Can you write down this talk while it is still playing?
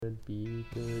be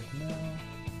good now.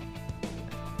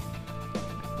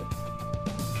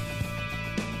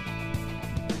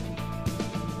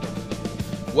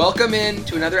 Welcome in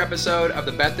to another episode of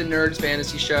the Bet the Nerds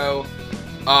Fantasy Show.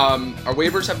 Our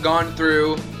waivers have gone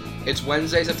through. It's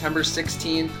Wednesday, September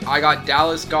 16th. I got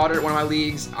Dallas Goedert in one of my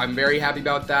leagues. I'm very happy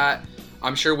about that.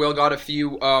 I'm sure Will got a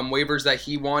few waivers that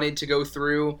he wanted to go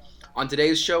through. On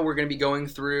today's show, we're going to be going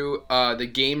through the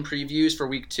game previews for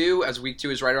Week 2. As Week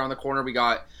 2 is right around the corner, we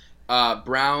got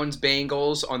Browns,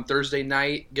 Bengals on Thursday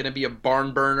night. Going to be a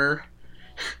barn burner.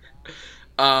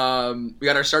 We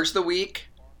got our starts of the week.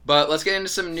 But let's get into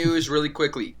some news really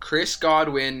quickly. Chris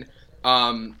Godwin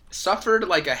suffered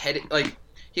like a head,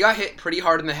 he got hit pretty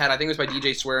hard in the head. I think it was by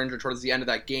DJ Swearinger towards the end of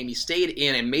that game. He stayed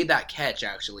in and made that catch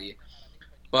actually.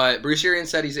 But Bruce Arians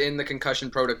said he's in the concussion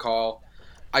protocol.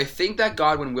 I think that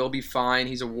Godwin will be fine.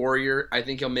 He's a warrior. I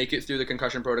think he'll make it through the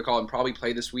concussion protocol and probably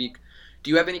play this week.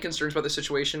 Do you have any concerns about the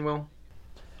situation, Will?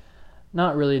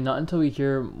 Not really, not until we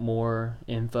hear more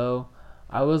info.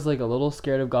 I was a little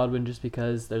scared of Godwin just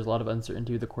because there's a lot of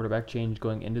uncertainty with the quarterback change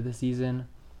going into the season.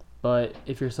 But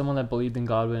if you're someone that believed in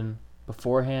Godwin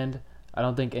beforehand, I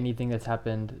don't think anything that's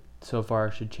happened so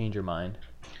far should change your mind.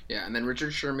 Yeah, and then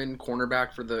Richard Sherman,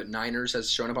 cornerback for the Niners, has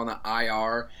shown up on the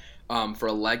IR for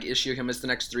a leg issue. He'll miss the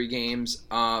next 3 games.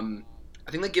 I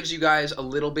think that gives you guys a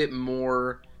little bit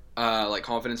more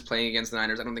confidence playing against the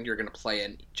Niners. I don't think you're going to play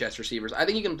in Jets receivers. I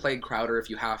think you can play Crowder if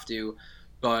you have to.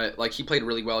 But he played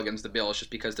really well against the Bills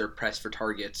just because they're pressed for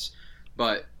targets.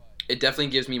 But it definitely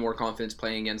gives me more confidence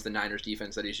playing against the Niners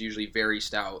defense that is usually very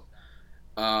stout.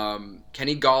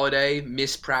 Kenny Golladay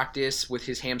missed practice with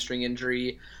his hamstring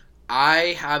injury.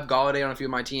 I have Golladay on a few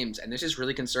of my teams, and this is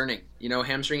really concerning.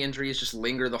 Hamstring injuries just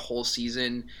linger the whole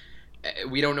season.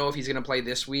 We don't know if he's going to play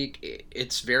this week.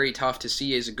 It's very tough to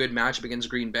see as a good matchup against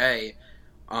Green Bay.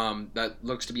 That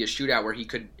looks to be a shootout where he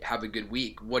could have a good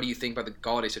week. What do you think about the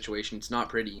Golladay situation? It's not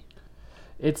pretty.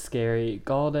 It's scary.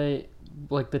 Golladay,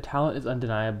 the talent is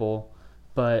undeniable,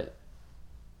 but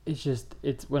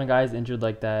it's when a guy's injured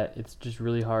like that, it's just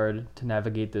really hard to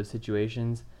navigate those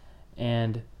situations.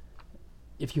 And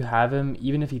if you have him,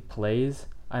 even if he plays,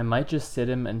 I might just sit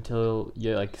him until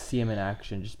you see him in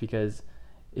action, just because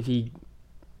if he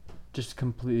just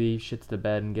completely shits the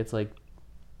bed and gets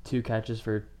 2 catches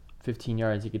for 15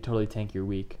 yards, you could totally tank your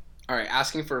week. All right,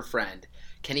 asking for a friend.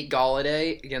 Kenny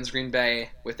Golladay against Green Bay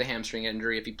with the hamstring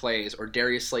injury if he plays, or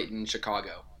Darius Slayton in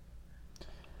Chicago?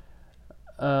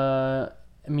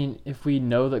 If we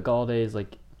know that Golladay is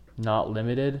not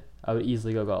limited, I would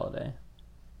easily go Golladay.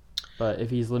 But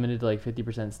if he's limited to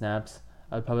 50% snaps,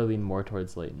 I would probably lean more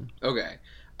towards Slayton. Okay.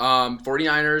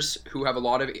 49ers, who have a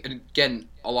lot of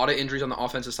injuries on the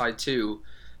offensive side too,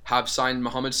 have signed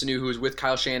Mohamed Sanu, who is with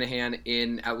Kyle Shanahan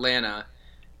in Atlanta,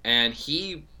 and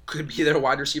he could be their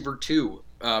wide receiver too,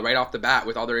 right off the bat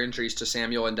with all their injuries to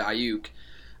Samuel and Ayuk.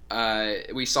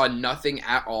 We saw nothing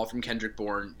at all from Kendrick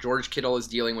Bourne. George Kittle is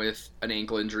dealing with an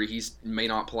ankle injury. He may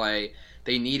not play.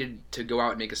 They needed to go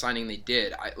out and make a signing. They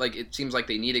did. It seems like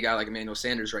they need a guy like Emmanuel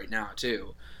Sanders right now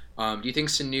too. Do you think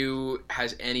Sanu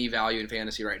has any value in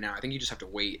fantasy right now? I think you just have to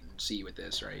wait and see with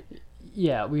this, right?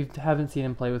 Yeah, we haven't seen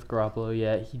him play with Garoppolo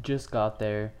yet. He just got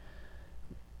there.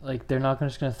 They're not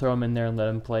just going to throw him in there and let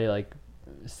him play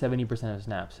 70% of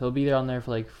snaps. He'll be there on there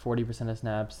for 40% of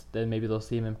snaps. Then maybe they'll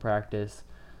see him in practice.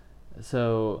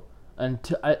 So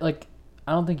until I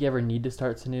don't think you ever need to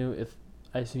start Sanu if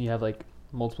I assume you have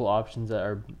multiple options that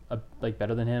are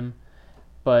better than him.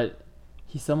 But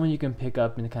he's someone you can pick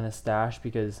up and kind of stash,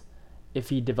 because if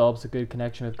he develops a good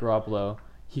connection with Garoppolo,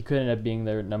 he could end up being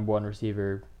their number 1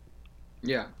 receiver.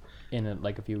 Yeah. In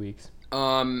a few weeks.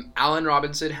 Allen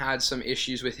Robinson had some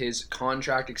issues with his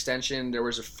contract extension. There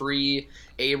was a free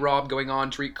A-Rob going on.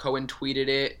 Tariq Cohen tweeted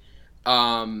it.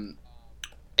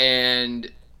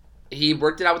 And he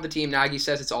worked it out with the team. Nagy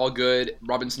says it's all good.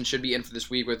 Robinson should be in for this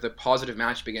week with a positive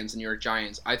matchup against the New York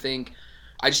Giants. I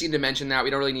just need to mention that. We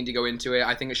don't really need to go into it.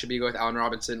 I think it should be go with Allen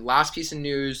Robinson. Last piece of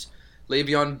news,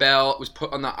 Le'Veon Bell was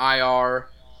put on the IR.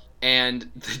 And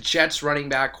the Jets running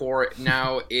back core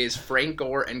now is Frank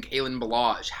Gore and Kalen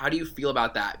Ballage. How do you feel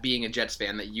about that, being a Jets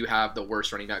fan, that you have the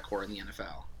worst running back core in the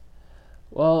NFL?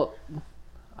 Well,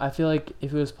 I feel like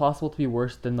if it was possible to be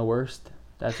worse than the worst,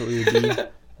 that's what we would be.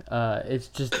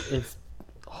 It's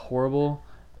horrible.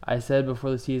 I said before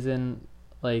the season,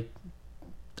 I'm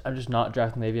just not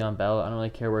drafting Le'Veon Bell. I don't really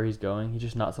care where he's going. He's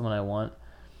just not someone I want.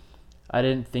 I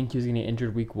didn't think he was going to get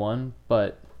injured week 1,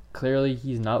 but clearly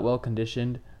he's not well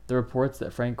conditioned. The reports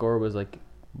that Frank Gore was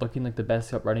looking like the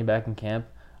best running back in camp,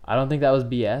 I don't think that was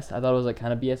BS. I thought it was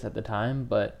kind of BS at the time,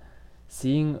 but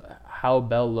seeing how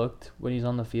Bell looked when he's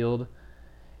on the field,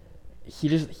 he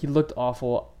looked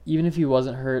awful. Even if he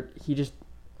wasn't hurt,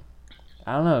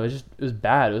 I don't know. It was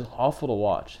bad. It was awful to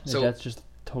watch. The So- Jets just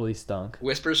totally stunk.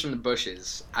 Whispers from the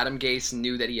bushes. Adam Gase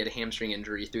knew that he had a hamstring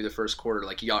injury through the first quarter,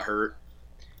 like he got hurt,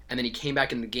 and then he came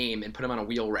back in the game and put him on a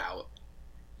wheel route,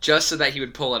 just so that he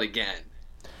would pull it again.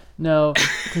 No,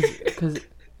 because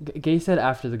Gay said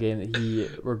after the game that he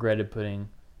regretted putting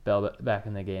Bell back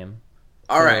in the game.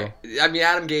 All right. I mean,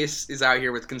 Adam Gase is out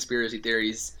here with conspiracy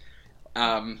theories.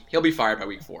 He'll be fired by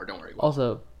week 4. Don't worry.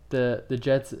 Also, the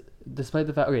Jets, despite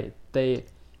the fact,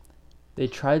 they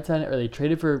tried signing or they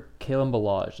traded for Kalen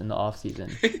Ballage in the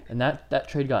offseason, and that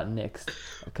trade got nixed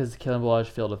because Kalen Ballage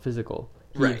failed a physical.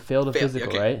 He failed a physical,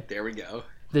 okay. right? There we go.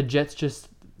 The Jets just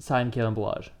signed Kalen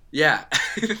Ballage. Yeah.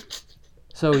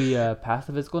 So he passed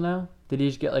the physical now? Did he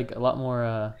just get like a lot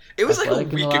more It was like a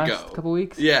athletic in week the last ago. couple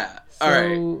weeks? Yeah. So, All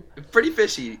right. Pretty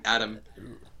fishy, Adam.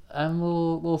 I'm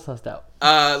a little sussed out.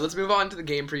 Let's move on to the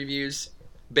game previews.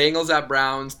 Bengals at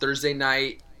Browns Thursday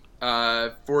night.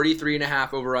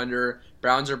 43.5 over under.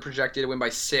 Browns are projected to win by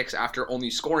 6 after only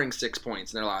scoring 6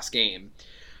 points in their last game.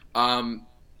 I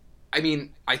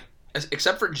mean,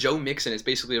 except for Joe Mixon, it's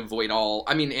basically avoid all.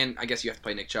 I mean, and I guess you have to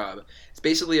play Nick Chubb. It's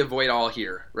basically avoid all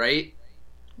here, right?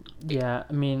 Yeah,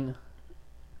 I mean,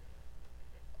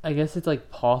 I guess it's like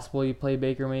possible you play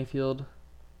Baker Mayfield,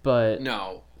 but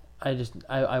No.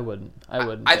 I wouldn't.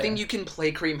 I think you can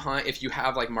play Kareem Hunt if you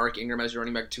have like Mark Ingram as your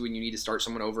running back too, and you need to start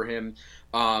someone over him.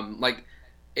 Like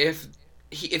if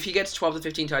he gets 12 to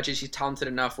 15 touches, he's talented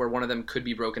enough where one of them could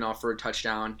be broken off for a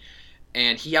touchdown,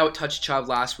 and he out-touched Chubb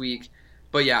last week.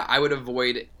 But yeah, I would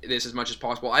avoid this as much as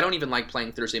possible. I don't even like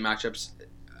playing Thursday matchups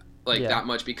that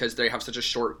much because they have such a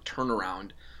short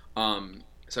turnaround.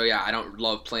 So yeah, I don't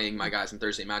love playing my guys in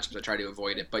Thursday matchups. I try to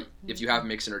avoid it. But if you have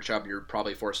Mixon or Chubb, you're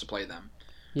probably forced to play them.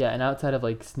 Yeah, and outside of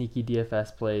like sneaky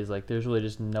DFS plays, like there's really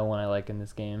just no one I like in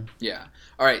this game. Yeah.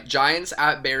 All right, Giants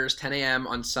at Bears, 10 a.m.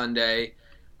 on Sunday,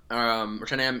 or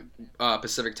 10 a.m.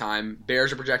 Pacific time.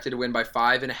 Bears are projected to win by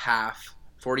 5.5,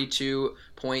 42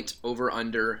 point over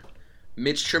under.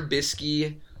 Mitch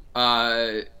Trubisky,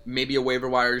 maybe a waiver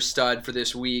wire stud for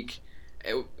this week.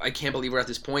 I can't believe we're at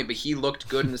this point, but he looked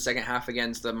good in the second half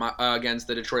against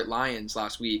the Detroit Lions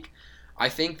last week. I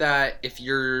think that if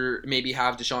you're maybe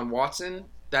have Deshaun Watson,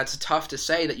 that's tough to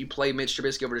say that you play Mitch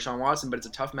Trubisky over Deshaun Watson, but it's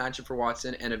a tough matchup for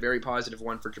Watson and a very positive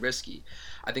one for Trubisky.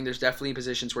 I think there's definitely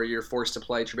positions where you're forced to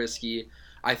play Trubisky.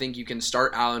 I think you can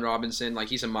start Allen Robinson, like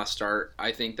he's a must start.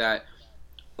 I think that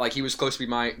like he was close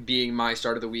to being my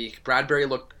start of the week. Bradbury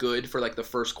looked good for like the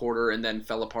first quarter and then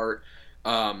fell apart.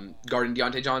 Guarding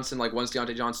Deontay Johnson, like once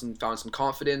Deontay Johnson found some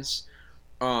confidence,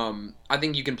 I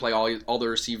think you can play all the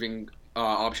receiving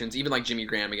options, even like Jimmy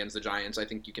Graham against the Giants. I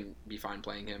think you can be fine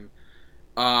playing him.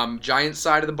 Giants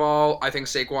side of the ball, I think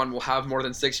Saquon will have more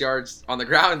than 6 yards on the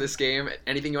ground in this game.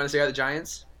 Anything you want to say about the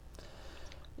Giants?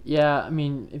 Yeah, I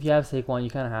mean, if you have Saquon, you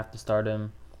kind of have to start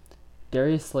him.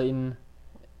 Darius Slayton,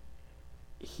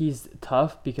 he's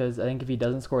tough because I think if he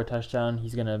doesn't score a touchdown,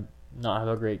 he's going to not have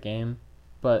a great game.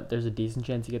 But there's a decent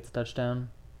chance he gets a touchdown.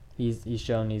 He's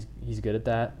shown he's good at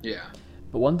that. Yeah.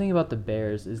 But one thing about the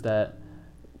Bears is that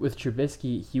with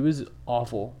Trubisky, he was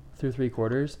awful through 3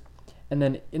 quarters. And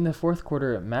then in the 4th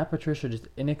quarter, Matt Patricia just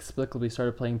inexplicably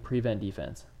started playing prevent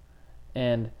defense.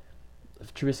 And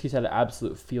Trubisky's had an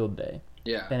absolute field day.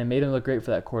 Yeah. And it made him look great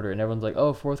for that quarter. And everyone's like,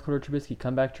 oh, 4th quarter Trubisky,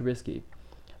 come back Trubisky.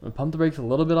 I'm going to pump the brakes a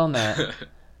little bit on that.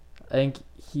 I think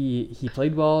he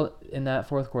played well in that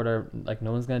 4th quarter. Like,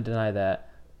 no one's going to deny that.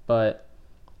 But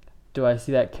do I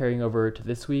see that carrying over to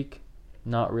this week?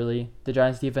 Not really. The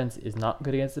Giants' defense is not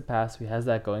good against the pass. He has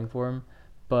that going for him.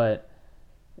 But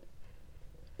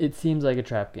it seems like a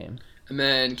trap game. And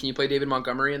then, can you play David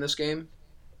Montgomery in this game?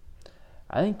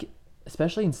 I think,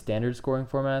 especially in standard scoring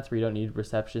formats where you don't need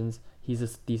receptions, he's a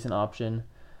decent option.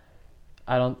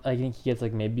 I think he gets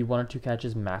like maybe 1 or 2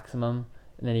 catches maximum,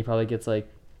 and then he probably gets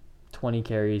like 20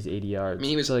 carries, 80 yards. I mean,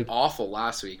 he was like awful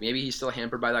last week. Maybe he's still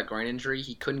hampered by that groin injury.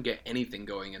 He couldn't get anything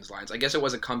going against Lions. I guess it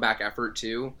was a comeback effort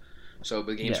too, so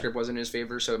the game script wasn't in his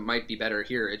favor, so it might be better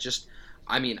here. It just,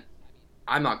 I mean,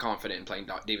 I'm not confident in playing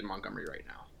David Montgomery right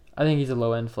now. I think he's a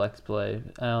low-end flex play.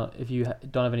 If you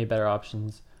don't have any better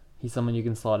options, he's someone you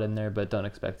can slot in there, but don't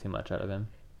expect too much out of him.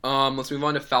 Let's move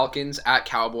on to Falcons at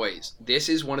Cowboys. This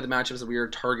is one of the matchups that we are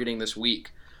targeting this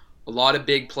week. A lot of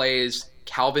big plays.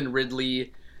 Calvin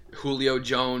Ridley, Julio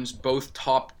Jones, both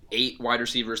top 8 wide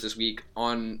receivers this week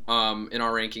on in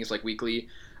our rankings like weekly.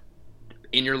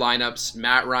 In your lineups,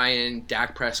 Matt Ryan,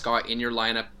 Dak Prescott in your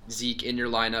lineup, Zeke in your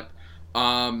lineup.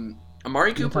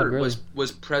 Amari Cooper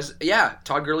was present. Yeah,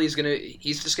 Todd Gurley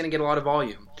he's just gonna get a lot of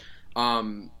volume.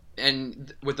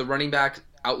 And with the running back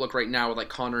outlook right now with like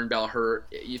Connor and Bell hurt,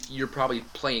 if you're probably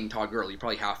playing Todd Gurley, you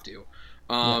probably have to.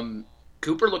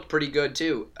 Cooper looked pretty good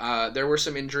too. There were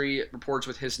some injury reports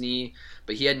with his knee,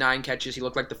 but he had 9 catches. He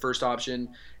looked like the first option.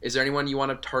 Is there anyone you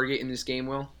want to target in this game,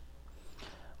 Will?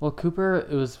 Well, Cooper,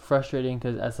 it was frustrating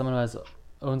because as someone who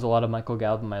owns a lot of Michael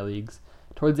Gallup in my leagues,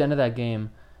 towards the end of that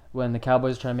game, when the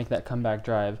Cowboys were trying to make that comeback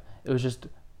drive, it was just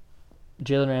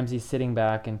Jalen Ramsey sitting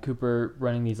back and Cooper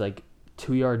running these like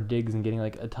 2-yard digs and getting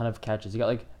like a ton of catches. He got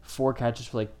like 4 catches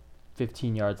for like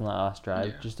 15 yards on that last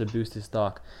drive just to boost his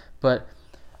stock. But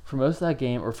for most of that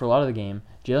game, or for a lot of the game,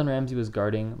 Jalen Ramsey was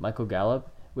guarding Michael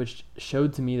Gallup, which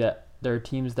showed to me that there are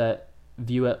teams that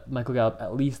view Michael Gallup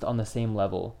at least on the same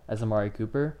level as Amari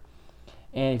Cooper.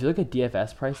 And if you look at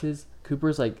DFS prices,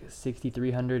 Cooper's like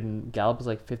 6,300 and Gallup is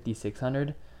like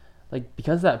 5,600. Like,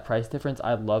 because of that price difference,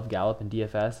 I love Gallup in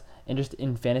DFS. And just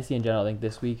in fantasy in general, I think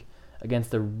this week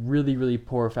against the really, really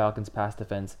poor Falcons pass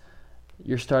defense,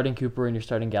 you're starting Cooper and you're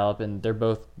starting Gallup, and they're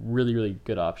both really, really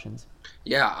good options.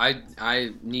 Yeah,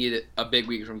 I needed a big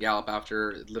week from Gallup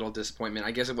after a little disappointment.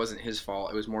 I guess it wasn't his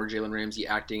fault. It was more Jalen Ramsey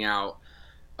acting out.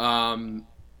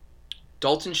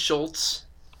 Dalton Schultz,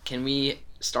 can we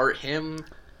start him?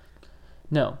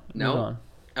 No. Move on.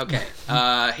 Okay.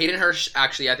 Hayden Hurst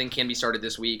actually I think can be started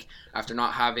this week after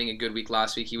not having a good week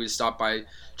last week. He was stopped by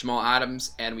Jamal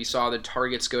Adams, and we saw the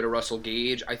targets go to Russell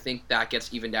Gage. I think that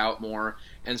gets evened out more.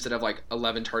 Instead of like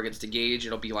 11 targets to Gage,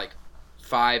 it'll be like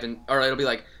 5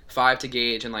 to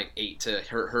Gage and like 8 to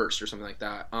Hurst or something like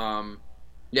that.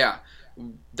 Yeah,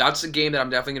 that's a game that I'm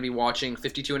definitely gonna be watching.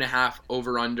 52.5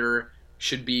 over under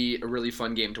should be a really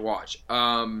fun game to watch.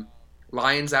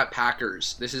 Lions at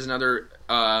Packers. This is another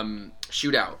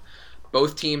shootout.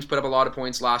 Both teams put up a lot of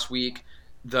points last week.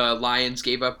 The Lions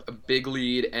gave up a big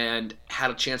lead and had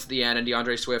a chance at the end, and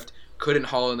DeAndre Swift couldn't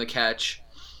haul in the catch.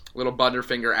 Little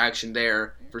butterfinger action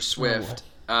there for Swift.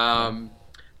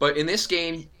 But in this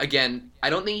game, again, I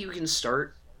don't think you can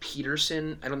start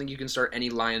Peterson. I don't think you can start any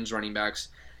Lions running backs.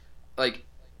 Like,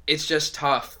 it's just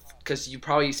tough because you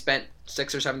probably spent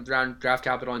 6th or 7th round draft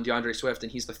capital on DeAndre Swift,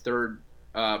 and he's the 3rd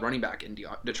running back in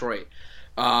Detroit.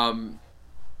 I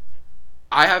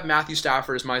have Matthew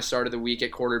Stafford as my start of the week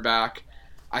at quarterback.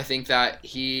 I think that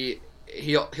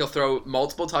he'll throw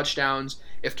multiple touchdowns.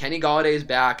 If Kenny Golladay is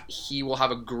back, he will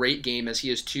have a great game as he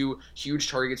has 2 huge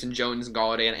targets in Jones and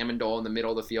Golladay and Amendola in the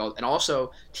middle of the field. And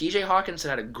also, TJ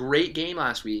Hawkinson had a great game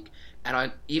last week.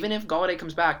 And even if Golladay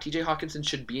comes back, TJ Hawkinson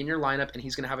should be in your lineup, and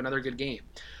he's going to have another good game.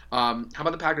 How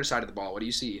about the Packers side of the ball? What do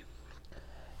you see?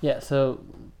 Yeah, so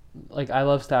like I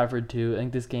love Stafford too. I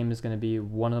think this game is going to be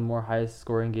one of the more highest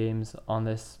scoring games on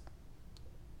this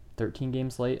 13-game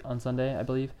slate on Sunday, I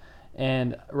believe.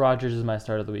 And Rodgers is my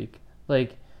start of the week.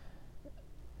 Like,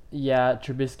 yeah,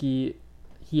 Trubisky,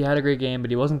 he had a great game, but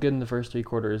he wasn't good in the first 3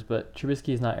 quarters. But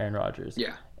Trubisky is not Aaron Rodgers.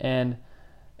 Yeah. And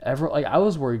I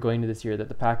was worried going into this year that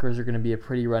the Packers are going to be a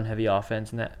pretty run-heavy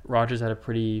offense and that Rodgers had a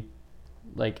pretty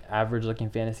average-looking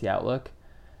fantasy outlook.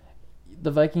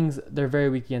 The Vikings, they're very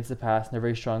weak against the pass and they're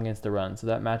very strong against the run. So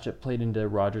that matchup played into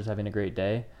Rodgers having a great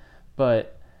day.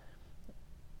 But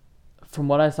from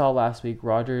what I saw last week,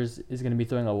 Rodgers is going to be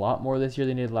throwing a lot more this year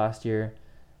than he did last year.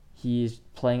 He's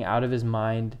playing out of his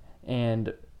mind,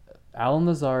 and Allen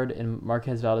Lazard and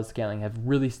Marquez Valdes-Scantling have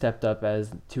really stepped up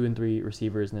as 2 and 3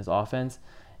 receivers in his offense,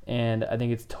 and I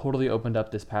think it's totally opened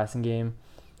up this passing game.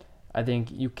 I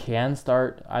think you can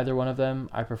start either one of them.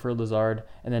 I prefer Lazard,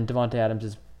 and then Devontae Adams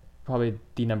is probably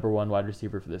the number 1 wide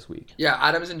receiver for this week. Yeah,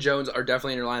 Adams and Jones are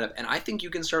definitely in your lineup, and I think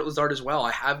you can start Lazard as well.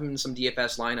 I have him in some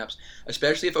DFS lineups,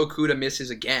 especially if Okudah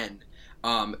misses again.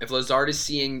 If Lazard is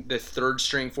seeing the 3rd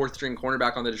string, 4th string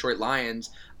cornerback on the Detroit Lions,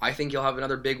 I think he'll have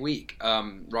another big week.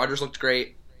 Rodgers looked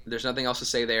great. There's nothing else to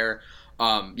say there.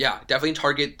 Yeah, definitely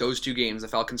target those 2 games, the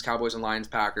Falcons, Cowboys, and Lions,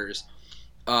 Packers.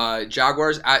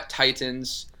 Jaguars at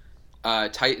Titans.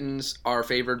 Titans are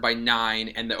favored by 9,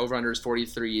 and the over-under is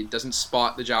 43. It doesn't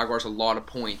spot the Jaguars a lot of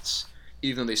points,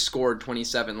 even though they scored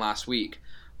 27 last week.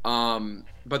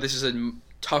 But this is a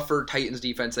tougher Titans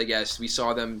defense, I guess. We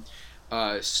saw them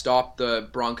stop the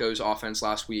Broncos offense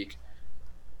last week.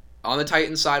 On the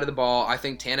Titans side of the ball, I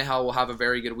think Tannehill will have a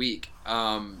very good week.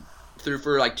 Threw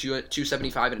for like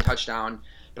 275 and a touchdown,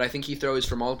 but I think he throws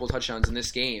for multiple touchdowns in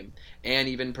this game and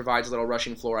even provides a little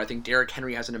rushing floor. I think Derrick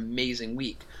Henry has an amazing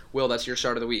week. Will, that's your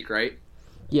start of the week, right?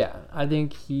 Yeah, I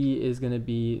think he is going to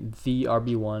be the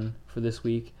RB1 for this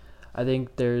week. I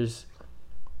think there's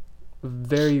a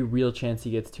very real chance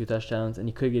he gets 2 touchdowns, and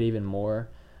he could get even more.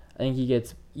 I think he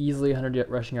gets easily 100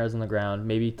 rushing yards on the ground,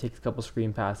 maybe takes a couple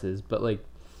screen passes, but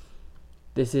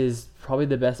this is probably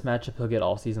the best matchup he'll get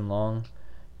all season long.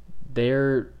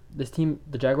 They're this team,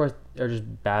 the Jaguars are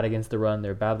just bad against the run. They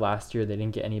were bad last year. They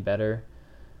didn't get any better.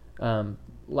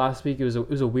 Last week it was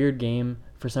a weird game.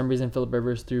 For some reason, Phillip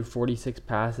Rivers threw 46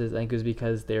 passes. I think it was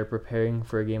because they were preparing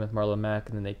for a game with Marlon Mack,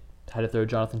 and then they had to throw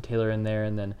Jonathan Taylor in there,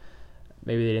 and then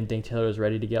maybe they didn't think Taylor was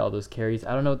ready to get all those carries.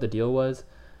 I don't know what the deal was,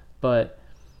 but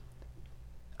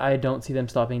I don't see them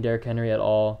stopping Derrick Henry at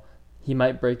all. He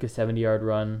might break a 70-yard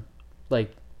run.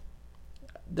 Like,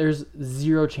 there's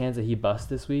zero chance that he busts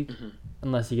this week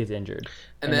unless he gets injured.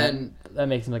 And then that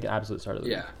makes him like an absolute start of the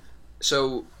week.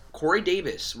 So Corey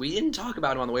Davis, we didn't talk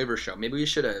about him on the waiver show. Maybe we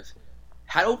should have.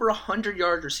 Had over 100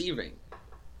 yards receiving.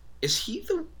 Is he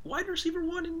the wide receiver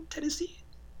one in Tennessee?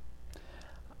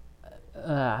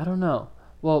 I don't know.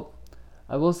 Well,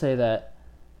 I will say that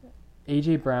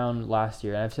A.J. Brown last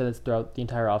year, and I've said this throughout the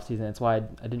entire offseason, that's why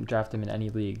I didn't draft him in any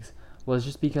leagues, was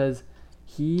just because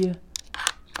he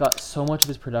got so much of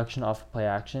his production off of play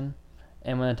action,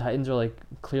 and when the Titans are like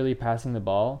clearly passing the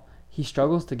ball, he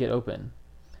struggles to get open.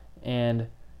 And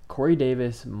Corey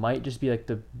Davis might just be like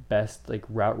the best like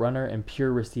route runner and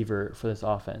pure receiver for this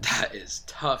offense. That is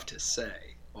tough to say.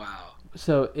 Wow.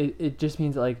 So it just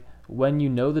means that, like, when you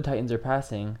know the Titans are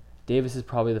passing, Davis is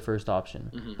probably the first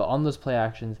option. But on those play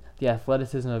actions, the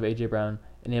athleticism of A.J. Brown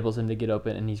enables him to get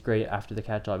open, and he's great after the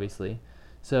catch, obviously.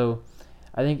 So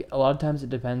I think a lot of times it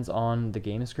depends on the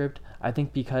game script. I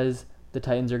think because the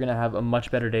Titans are going to have a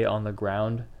much better day on the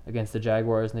ground against the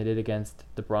Jaguars than they did against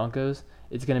the Broncos,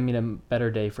 it's going to mean a better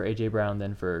day for A.J. Brown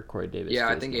than for Corey Davis. Yeah,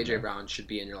 I think A.J. Brown should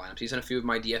be in your lineups. He's in a few of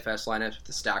my DFS lineups with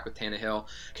the stack with Tannehill.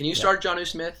 Can you start Jonnu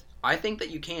Smith? I think that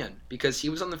you can, because he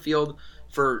was on the field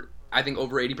for, I think,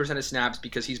 over 80% of snaps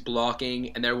because he's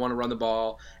blocking and they want to run the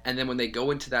ball. And then when they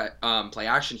go into that play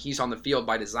action, he's on the field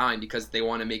by design because they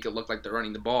want to make it look like they're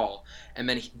running the ball. And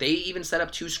then they even set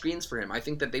up 2 screens for him. I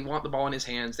think that they want the ball in his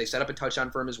hands. They set up a touchdown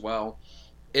for him as well.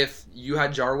 If you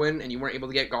had Jarwin and you weren't able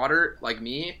to get Goddard, like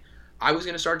me, I was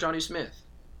going to start Jonnu Smith.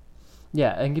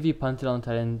 Yeah, I think if you punted on the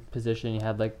tight end position, you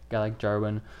had like a guy like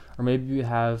Jarwin, or maybe you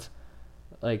have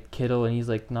like Kittle and he's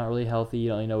like not really healthy, you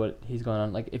don't really know what he's going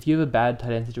on. Like, if you have a bad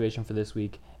tight end situation for this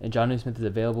week and Jonnu Smith is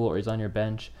available or he's on your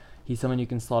bench, he's someone you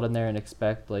can slot in there and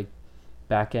expect like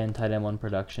back end tight end 1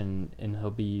 production, and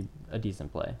he'll be a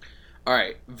decent play. All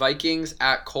right, Vikings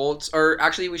at Colts. Or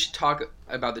actually, we should talk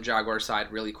about the Jaguar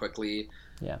side really quickly.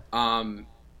 Yeah.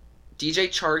 DJ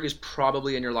Chark is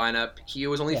probably in your lineup. He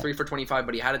was only 3 for 25,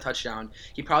 but he had a touchdown.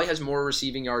 He probably has more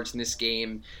receiving yards in this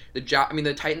game. The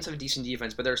Titans have a decent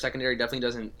defense, but their secondary definitely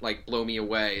doesn't like blow me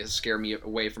away, scare me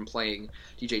away from playing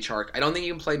DJ Chark. I don't think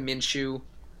you can play Minshew.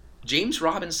 James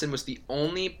Robinson was the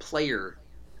only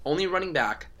running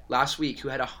back last week who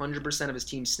had 100% of his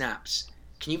team snaps.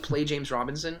 Can you play James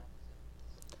Robinson?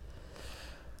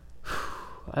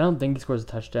 I don't think he scores a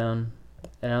touchdown,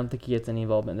 and I don't think he gets any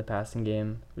involvement in the passing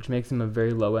game, which makes him a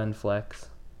very low-end flex.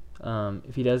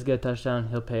 If he does get a touchdown,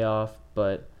 he'll pay off,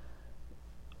 but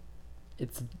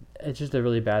it's just a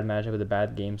really bad matchup with a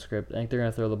bad game script. I think they're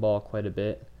going to throw the ball quite a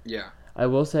bit. Yeah. I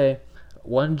will say,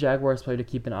 one Jaguars player to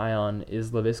keep an eye on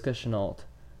is Laviska Shenault.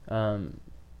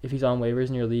 If he's on waivers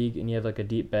in your league and you have like a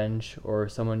deep bench or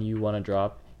someone you want to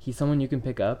drop, he's someone you can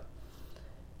pick up.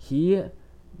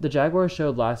 The Jaguars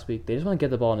showed last week they just want to get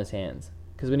the ball in his hands.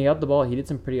 Because when he got the ball, he did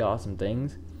some pretty awesome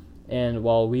things. And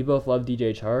while we both love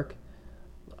DJ Chark,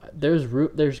 there's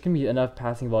going to be enough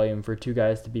passing volume for 2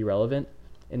 guys to be relevant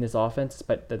in this offense,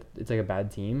 but that it's like a bad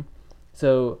team.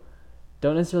 So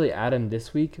don't necessarily add him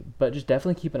this week, but just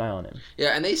definitely keep an eye on him. Yeah,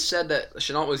 and they said that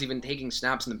Shenault was even taking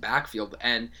snaps in the backfield,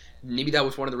 and maybe that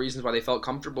was one of the reasons why they felt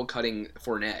comfortable cutting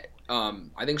Fournette.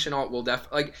 I think Shenault will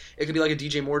it could be like a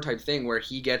DJ Moore type thing where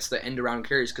he gets the end-around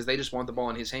carries because they just want the ball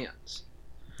in his hands.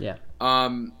 Yeah.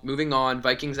 Moving on,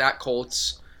 Vikings at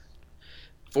Colts.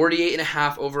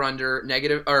 48.5 over-under,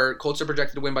 negative, or Colts are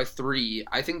projected to win by 3.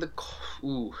 I think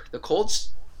the Colts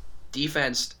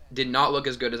defense did not look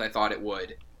as good as I thought it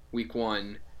would week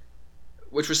 1,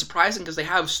 which was surprising because they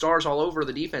have stars all over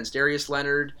the defense. Darius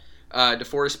Leonard,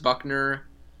 DeForest Buckner.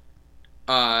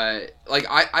 I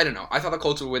don't know. I thought the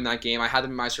Colts would win that game. I had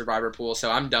them in my survivor pool,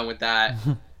 so I'm done with that.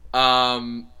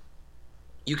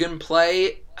 You can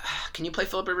play. Can you play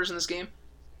Phillip Rivers in this game?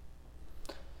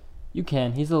 You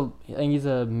can. I think he's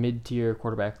a mid-tier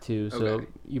quarterback too, so Okay.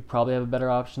 You probably have a better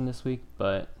option this week,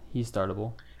 but he's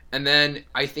startable. And then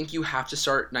I think you have to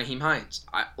start Nyheim Hines.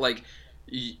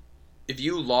 If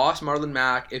you lost Marlon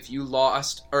Mack, if you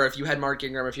had Mark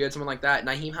Ingram, if you had someone like that,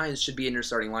 Nyheim Hines should be in your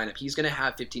starting lineup. He's going to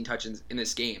have 15 touches in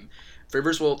this game.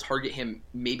 Rivers will target him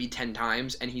maybe 10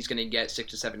 times, and he's going to get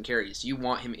 6 to 7 carries. You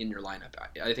want him in your lineup.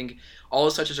 I think all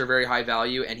his touches are very high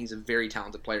value, and he's a very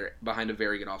talented player behind a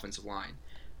very good offensive line.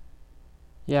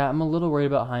 Yeah, I'm a little worried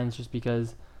about Hines just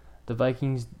because the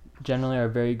Vikings generally are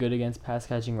very good against pass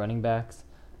catching running backs.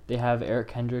 They have Eric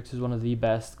Kendricks, who's one of the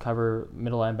best cover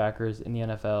middle linebackers in the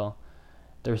NFL.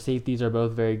 Their safeties are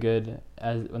both very good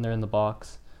as when they're in the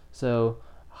box. So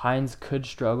Hines could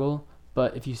struggle,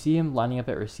 but if you see him lining up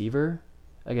at receiver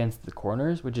against the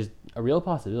corners, which is a real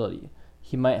possibility,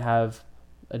 he might have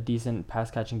a decent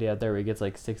pass catching day out there where he gets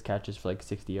like 6 catches for like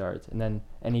 60 yards, and then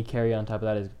any carry on top of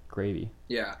that is gravy.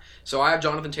 Yeah. So I have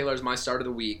Jonathan Taylor as my start of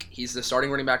the week. He's the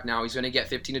starting running back now. He's going to get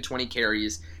 15 to 20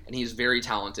 carries, and he's very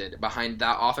talented. Behind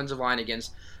that offensive line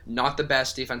against not the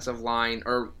best defensive line,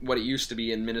 or what it used to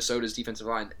be in Minnesota's defensive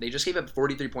line, they just gave up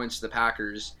 43 points to the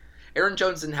Packers. Aaron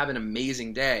Jones didn't have an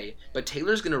amazing day, but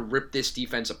Taylor's going to rip this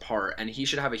defense apart, and he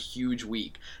should have a huge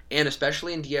week. And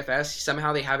especially in DFS,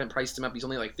 somehow they haven't priced him up. He's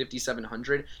only like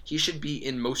 5,700. He should be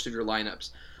in most of your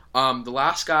lineups. The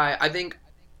last guy, I think,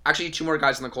 actually 2 more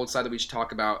guys on the Colts side that we should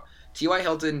talk about. T.Y.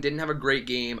 Hilton didn't have a great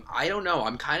game. I don't know.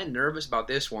 I'm kind of nervous about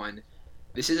this one.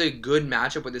 This is a good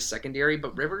matchup with his secondary,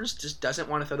 but Rivers just doesn't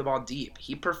want to throw the ball deep.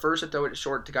 He prefers to throw it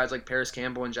short to guys like Paris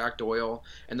Campbell and Jack Doyle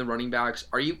and the running backs.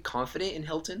 Are you confident in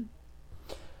Hilton?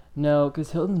 No,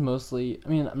 because Hilton's mostly, I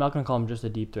mean, I'm not going to call him just a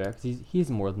deep threat because he's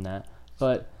more than that.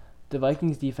 But the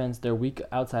Vikings defense, they're weak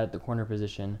outside at the corner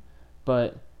position,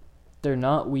 but they're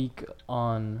not weak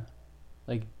on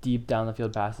like deep down the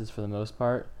field passes for the most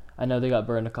part. I know they got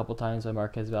burned a couple times by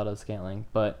Marquez Valdes-Scantling,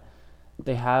 but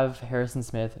they have Harrison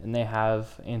Smith and they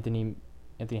have Anthony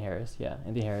Harris. Yeah,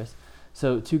 Anthony Harris.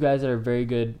 So 2 guys that are very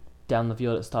good down the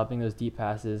field at stopping those deep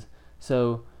passes.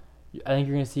 So I think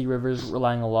you're going to see Rivers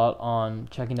relying a lot on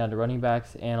checking down to running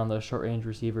backs and on those short-range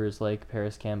receivers like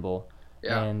Paris Campbell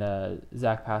and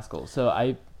Zach Pascal. So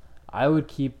I would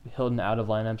keep Hilton out of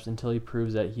lineups until he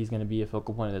proves that he's going to be a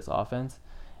focal point of this offense.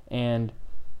 And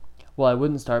while I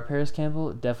wouldn't start Paris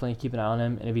Campbell, definitely keep an eye on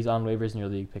him. And if he's on waivers in your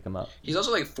league, pick him up. He's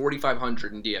also like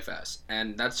 4,500 in DFS,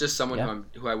 and that's just someone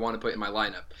who I want to put in my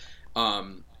lineup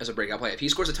as a breakout play. If he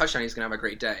scores a touchdown, he's going to have a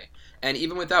great day. And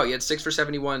even without, he had 6 for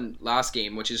 71 last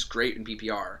game, which is great in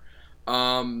PPR.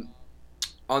 On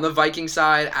the Viking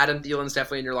side, Adam Thielen's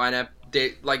definitely in your lineup.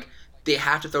 They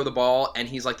have to throw the ball, and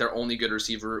he's like their only good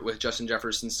receiver with Justin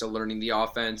Jefferson still learning the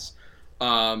offense.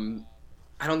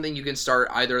 I don't think you can start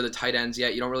either of the tight ends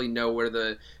yet. You don't really know where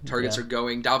the targets are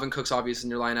going. Dalvin Cook's obviously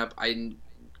in your lineup.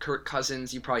 Kirk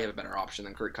Cousins, you probably have a better option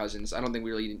than Kirk Cousins. I don't think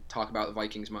we really talk about the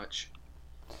Vikings much.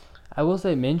 I will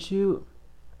say Minshew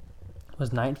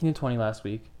was 19 to 20 last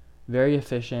week. Very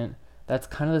efficient. That's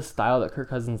kind of the style that Kirk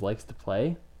Cousins likes to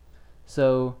play.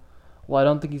 So, while I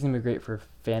don't think he's going to be great for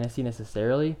fantasy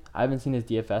necessarily, I haven't seen his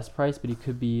DFS price, but he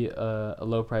could be a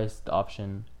low-priced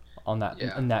option on that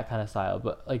in that kind of style.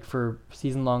 But like for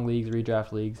season-long leagues,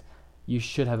 redraft leagues, you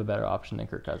should have a better option than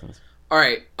Kirk Cousins. All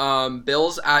right,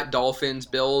 Bills at Dolphins.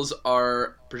 Bills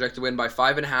are projected to win by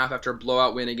 5.5 after a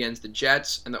blowout win against the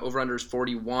Jets, and the over/under is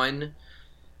 41.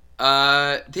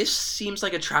 This seems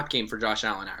like a trap game for Josh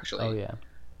Allen, actually. Oh,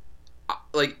 yeah.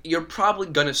 Like, you're probably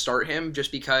going to start him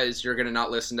just because you're going to not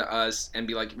listen to us and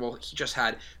be like, well, he just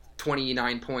had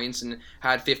 29 points and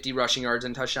had 50 rushing yards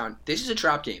and touchdown. This is a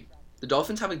trap game. The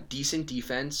Dolphins have a decent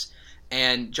defense,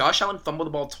 and Josh Allen fumbled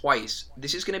the ball twice.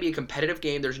 This is going to be a competitive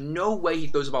game. There's no way he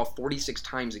throws the ball 46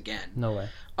 times again. No way.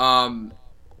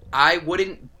 I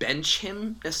wouldn't bench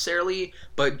him necessarily,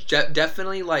 but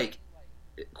definitely, like,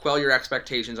 quell your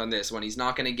expectations on this one. He's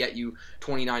not going to get you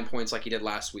 29 points like he did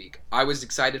last week. I was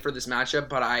excited for this matchup,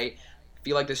 but I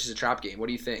feel like this is a trap game. What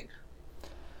do you think?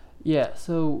 Yeah,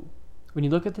 so when you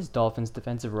look at this Dolphins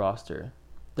defensive roster,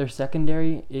 their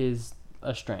secondary is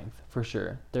a strength for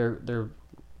sure. They're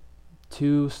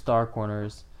 2 star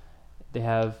corners. They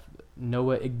have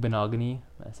Noah Igbinoghene.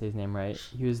 I say his name right.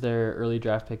 He was their early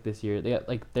draft pick this year.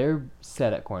 They're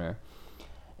set at corner,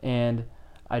 and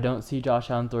I don't see Josh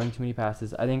Allen throwing too many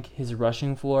passes. I think his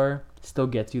rushing floor still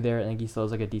gets you there. I think he still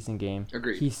has like a decent game.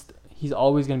 Agreed. He's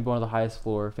always going to be one of the highest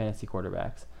floor fantasy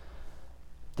quarterbacks.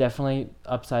 Definitely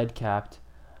upside capped.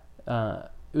 It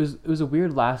was a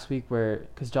weird last week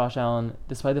because Josh Allen,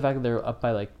 despite the fact that they were up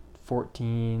by like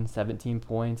 14, 17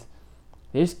 points,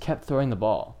 they just kept throwing the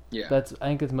ball. Yeah. I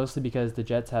think it's mostly because the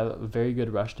Jets have a very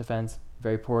good rush defense,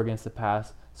 very poor against the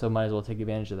pass, so might as well take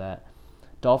advantage of that.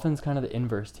 Dolphins kind of the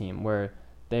inverse team where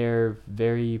they're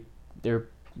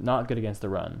not good against the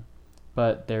run,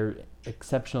 but they're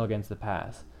exceptional against the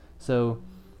pass. So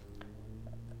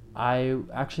I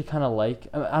actually kind of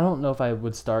I don't know if I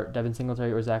would start Devin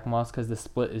Singletary or Zach Moss because the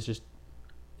split is it's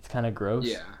kind of gross.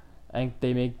 Yeah. I think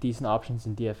they make decent options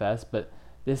in DFS, but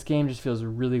this game just feels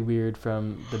really weird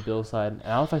from the Bills side. And I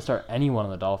don't know if I start anyone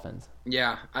on the Dolphins.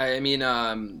 Yeah, I mean,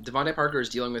 Devontae Parker is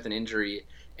dealing with an injury,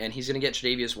 and he's going to get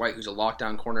Tre'Davious White, who's a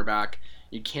lockdown cornerback.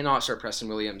 You cannot start Preston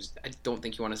Williams. I don't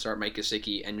think you want to start Mike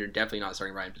Gesicki, and you're definitely not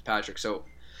starting Ryan Fitzpatrick. So,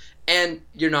 and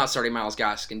you're not starting Myles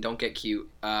Gaskin. Don't get cute.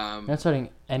 You're not starting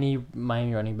any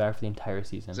Miami running back for the entire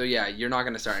season. So, yeah, you're not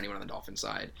going to start anyone on the Dolphins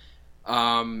side.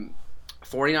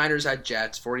 49ers at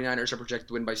Jets. 49ers are projected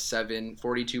to win by 7.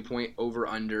 42-point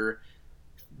over-under.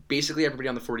 Basically, everybody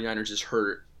on the 49ers is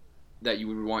hurt that you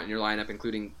would want in your lineup,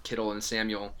 including Kittle and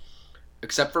Samuel,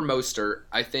 except for Mostert.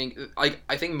 I think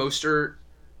Mostert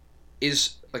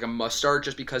is like a must start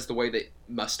just because the way that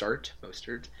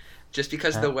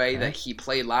that he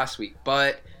played last week.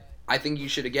 But I think you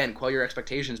should again quell your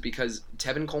expectations because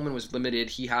Tevin Coleman was limited.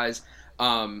 He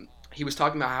was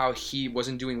talking about how he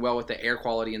wasn't doing well with the air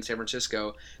quality in San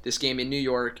Francisco this game in New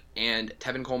York, and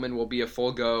Tevin Coleman will be a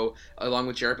full go along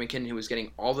with Jerick McKinnon, who was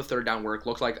getting all the third down work.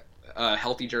 Looked like a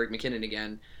healthy Jerick McKinnon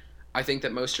again. I think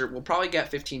that Mostert will probably get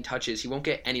 15 touches. He won't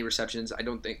get any receptions. I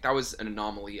don't think that was an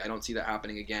anomaly. I don't see that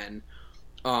happening again.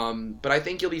 But I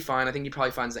think he'll be fine. I think he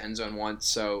probably finds the end zone once.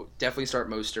 So definitely start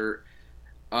Mostert.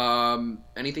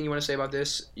 Anything you want to say about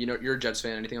this? You know, you're a Jets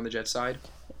fan. Anything on the Jets side?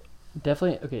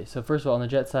 Definitely. Okay, so first of all, on the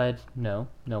Jets side, no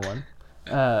one.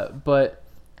 But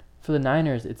for the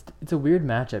Niners, it's a weird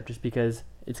matchup just because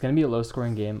it's going to be a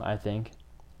low-scoring game, I think,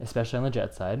 especially on the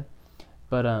Jets side.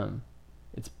 But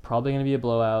it's probably going to be a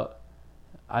blowout.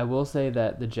 I will say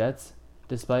that the Jets,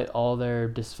 despite all their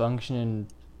dysfunction and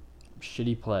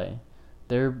shitty play,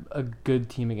 they're a good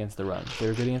team against the run. They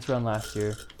were good against the run last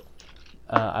year.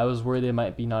 I was worried they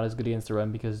might be not as good against the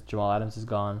run because Jamal Adams is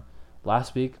gone.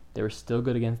 Last week, they were still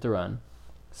good against the run.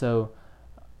 So,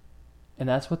 and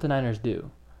that's what the Niners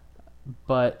do.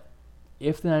 But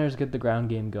if the Niners get the ground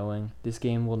game going, this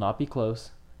game will not be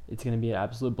close. It's going to be an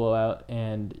absolute blowout,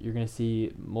 and you're going to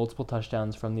see multiple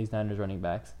touchdowns from these Niners running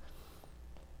backs.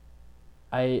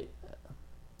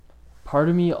 Part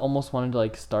of me almost wanted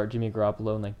to start Jimmy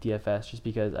Garoppolo in DFS just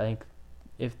because I think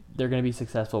if they're going to be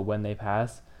successful when they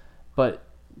pass, but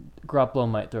Garoppolo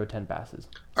might throw 10 passes.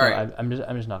 So all right. I'm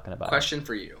just not going to buy Question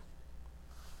for you,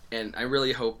 and I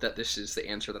really hope that this is the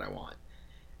answer that I want.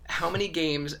 How many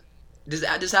games does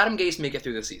Adam Gase make it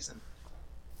through the season?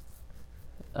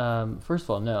 First of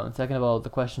all, no. And second of all, the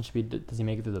question should be, does he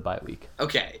make it through the bye week?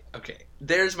 Okay.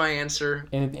 There's my answer.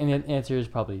 And the answer is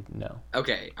probably no.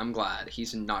 Okay, I'm glad.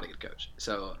 He's not a good coach.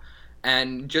 So,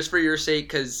 and just for your sake,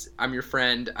 because I'm your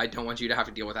friend, I don't want you to have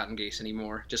to deal with Adam Gase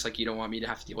anymore, just like you don't want me to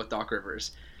have to deal with Doc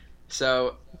Rivers.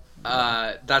 So,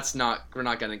 we're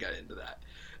not going to get into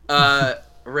that.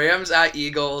 Rams at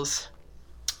Eagles.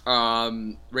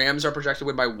 Rams are projected to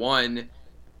win by 1.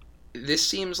 This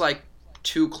seems like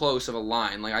too close of a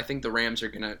line. I think the Rams are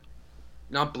going to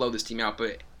not blow this team out,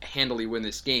 but handily win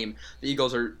this game. The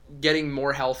Eagles are getting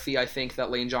more healthy. I think that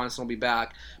Lane Johnson will be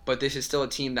back, but this is still a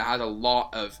team that has a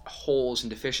lot of holes and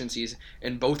deficiencies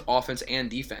in both offense and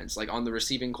defense, on the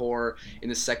receiving core, in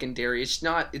the secondary. It's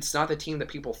not the team that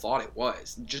people thought it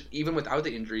was. Just even without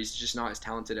the injuries, it's just not as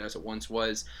talented as it once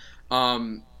was.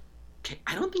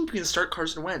 I don't think you can start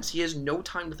Carson Wentz. He has no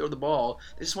time to throw the ball.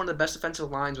 This is one of the best defensive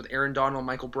lines with Aaron Donald,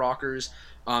 Michael Brockers,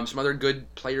 some other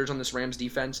good players on this Rams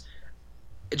defense.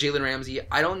 Jalen Ramsey.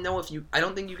 I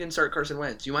don't think you can start Carson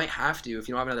Wentz. You might have to if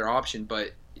you don't have another option,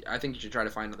 but I think you should try to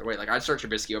find another way. I'd start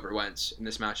Trubisky over Wentz in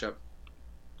this matchup.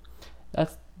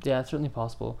 That's certainly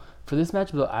possible. For this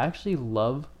matchup, though, I actually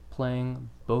love playing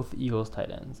both Eagles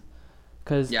tight ends.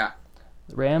 Because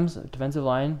Rams, defensive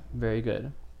line, very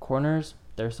good. Corners,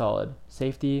 they're solid.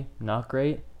 Safety, not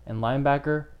great. And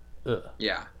linebacker, ugh.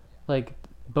 Yeah.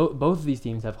 Both of these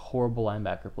teams have horrible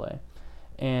linebacker play.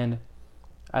 And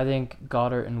I think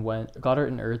Goddard and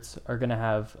Ertz are going to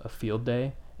have a field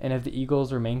day. And if the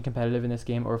Eagles remain competitive in this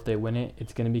game, or if they win it,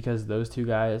 it's going to be because those two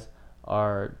guys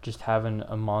are just having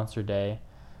a monster day.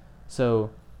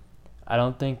 So I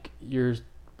don't think you're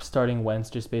starting Wentz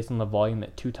just based on the volume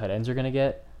that two tight ends are going to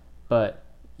get. But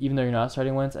even though you're not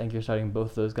starting Wentz, I think you're starting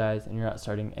both those guys, and you're not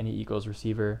starting any Eagles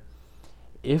receiver.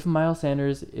 If Miles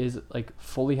Sanders is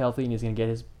fully healthy and he's going to get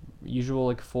his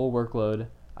usual full workload,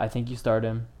 I think you start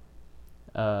him.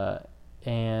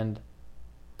 And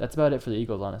that's about it for the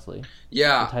Eagles, honestly.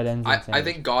 Yeah, the tight ends. I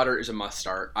think Goddard is a must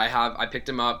start. I picked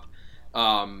him up.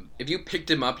 If you picked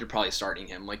him up, you're probably starting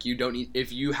him. You don't need,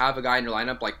 if you have a guy in your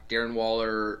lineup like Darren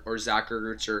Waller or Zach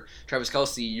Ertz or Travis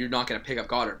Kelce, you're not going to pick up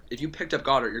Goddard. If you picked up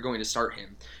Goddard, you're going to start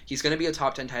him. He's going to be a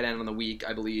top 10 tight end on the week,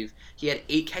 I believe. He had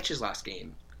 8 catches last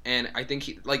game, and I think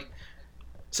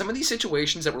some of these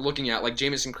situations that we're looking at, like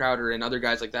Jamison Crowder and other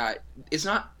guys like that, it's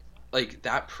not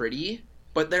that pretty.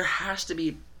 But there has to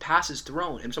be passes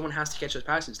thrown, and someone has to catch those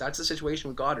passes. That's the situation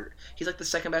with Goddard. He's the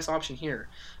second best option here.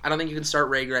 I don't think you can start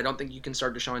Rager. I don't think you can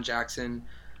start Deshaun Jackson.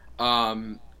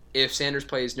 If Sanders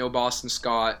plays, no Boston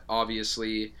Scott,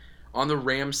 obviously. On the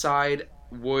Rams side,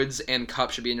 Woods and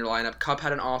Kupp should be in your lineup. Kupp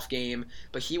had an off game,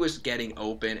 but he was getting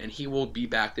open, and he will be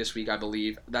back this week, I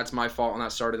believe. That's my fault on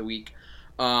that start of the week.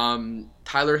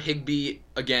 Tyler Higbee,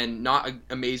 again, not an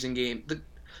amazing game. The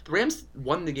Rams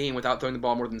won the game without throwing the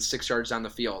ball more than 6 yards down the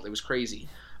field. It was crazy.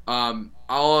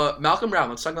 Malcolm Brown.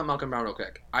 Let's talk about Malcolm Brown real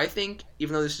quick. I think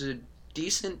even though this is a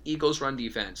decent Eagles run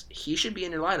defense, he should be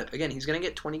in your lineup. Again, he's going to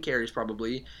get 20 carries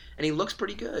probably, and he looks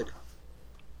pretty good.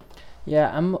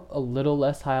 Yeah, I'm a little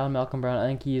less high on Malcolm Brown. I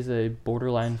think he's a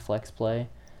borderline flex play.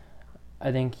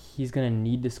 I think he's going to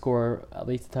need to score at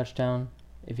least a touchdown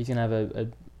if he's going to have if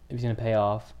he's going to pay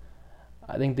off.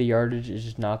 I think the yardage is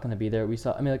just not going to be there.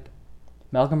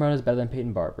 Malcolm Brown is better than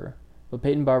Peyton Barber. But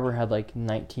Peyton Barber had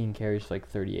 19 carries for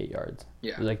 38 yards.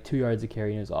 Yeah. It was 2 yards a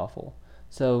carry and it was awful.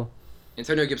 So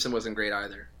Antonio Gibson wasn't great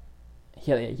either.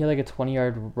 he had a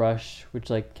 20-yard rush, which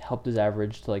helped his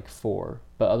average to 4.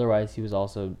 But otherwise, he was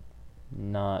also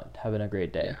not having a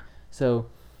great day. Yeah. So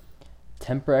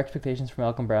temper expectations for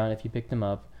Malcolm Brown if you picked him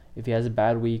up. If he has a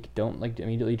bad week, don't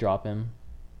immediately drop him.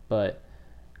 But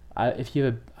I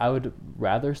would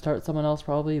rather start someone else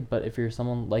probably. But if you're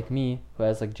someone like me who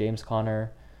has James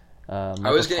Conner, I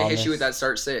was going to hit you with that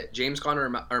start sit. James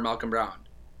Conner or Malcolm Brown?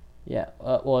 Yeah.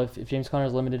 Well, if James Conner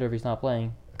is limited or if he's not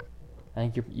playing, I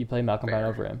think you play Malcolm Brown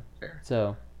over him. Fair.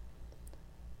 So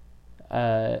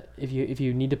if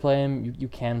you need to play him, you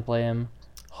can play him.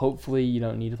 Hopefully you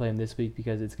don't need to play him this week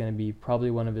because it's going to be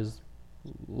probably one of his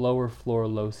lower floor,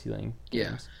 low ceiling games.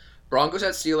 Yeah. Broncos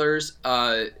at Steelers.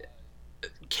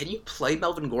 Can you play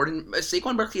Melvin Gordon?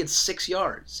 Saquon Barkley had 6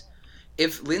 yards.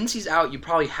 If Lindsey's out, you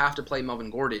probably have to play Melvin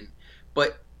Gordon.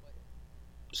 But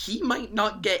he might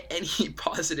not get any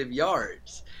positive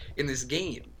yards in this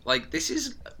game. This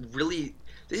is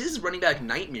running back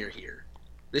nightmare here.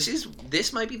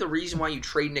 This might be the reason why you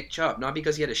trade Nick Chubb, not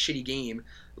because he had a shitty game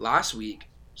last week.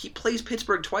 He plays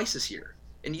Pittsburgh twice this year.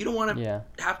 And you don't want to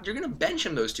you're going to bench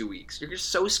him those 2 weeks. You're just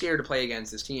so scared to play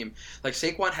against this team.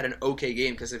 Saquon had an okay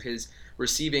game because of his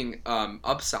receiving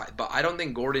upside, but I don't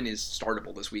think Gordon is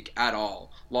startable this week at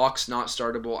all. Locke's not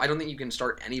startable. I don't think you can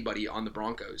start anybody on the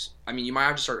Broncos. I mean, you might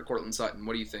have to start Courtland Sutton.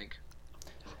 What do you think?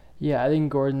 Yeah, I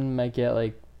think Gordon might get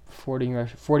 40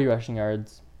 rushing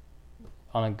yards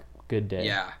on a good day.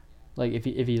 Yeah. If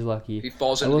he's lucky. If he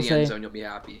falls into the end zone, you'll be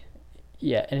happy.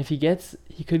 Yeah, and if he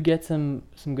could get some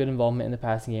good involvement in the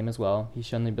passing game as well. He's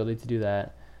shown the ability to do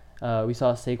that. We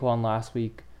saw Saquon last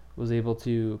week was able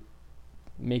to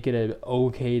make it an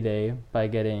okay day by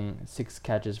getting 6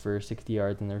 catches for 60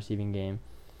 yards in the receiving game.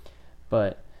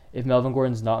 But if Melvin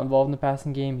Gordon's not involved in the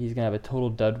passing game, he's going to have a total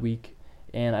dud week.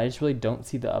 And I just really don't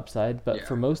see the upside. But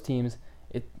for most teams,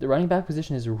 the running back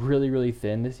position is really, really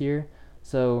thin this year.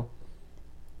 So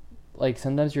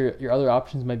sometimes your other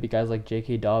options might be guys like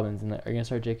J.K. Dobbins. And are you going to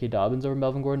start J.K. Dobbins over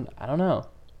Melvin Gordon? I don't know.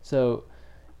 So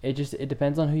it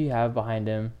depends on who you have behind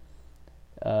him.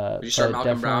 Would you start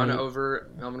Malcolm Brown over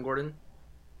Melvin Gordon?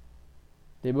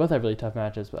 They both have really tough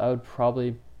matchups, but I would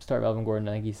probably start Melvin Gordon.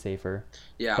 I think he's safer.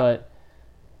 Yeah. But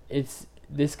this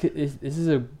is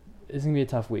gonna be a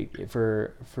tough week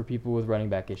for people with running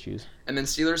back issues. And then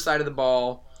Steelers side of the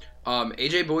ball,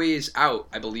 AJ Bowie is out,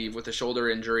 I believe, with a shoulder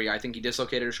injury. I think he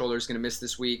dislocated his shoulder. Is going to miss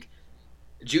this week.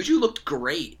 Juju looked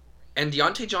great, and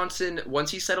Deontay Johnson, once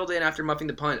he settled in after muffing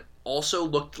the punt, also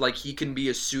looked like he can be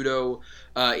a pseudo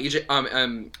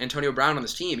Antonio Brown on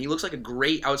this team. He looks like a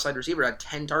great outside receiver. Had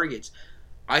 10 targets.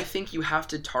 I think you have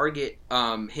to target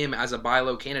him as a buy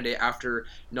low candidate after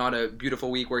not a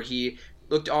beautiful week where he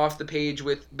looked off the page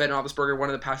with Ben Roethlisberger. One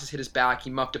of the passes hit his back. He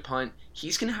muffed a punt.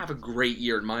 He's going to have a great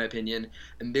year, in my opinion.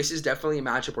 And this is definitely a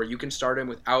matchup where you can start him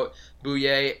without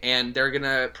Bouye, and they're going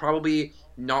to probably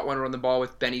not want to run the ball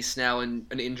with Benny Snell and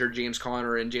an injured James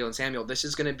Conner and Jalen Samuel. This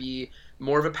is going to be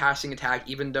more of a passing attack,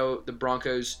 even though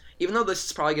this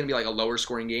is probably going to be a lower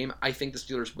scoring game. I think the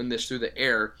Steelers win this through the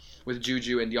air with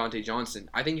Juju and Deontay Johnson.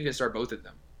 I think you can start both of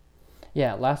them.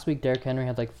 Yeah, last week Derrick Henry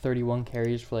had 31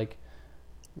 carries for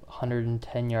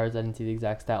 110 yards. I didn't see the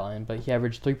exact stat line, but he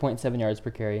averaged 3.7 yards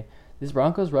per carry. This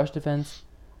Broncos rush defense,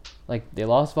 they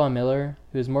lost Von Miller,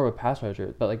 who is more of a pass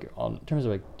rusher, but in terms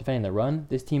of defending the run,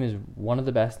 this team is one of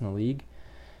the best in the league.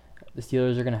 The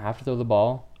Steelers are going to have to throw the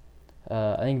ball.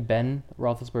 I think Ben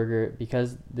Roethlisberger,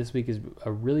 because this week is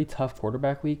a really tough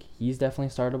quarterback week, he's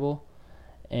definitely startable.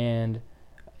 And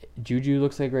Juju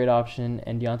looks like a great option,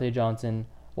 and Deontay Johnson,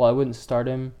 while I wouldn't start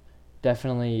him,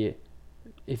 definitely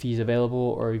if he's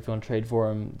available or if you want to trade for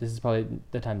him, this is probably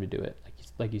the time to do it,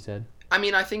 like you said. I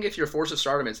mean, I think if you're forced to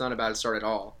start him, it's not a bad start at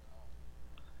all.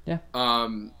 Yeah.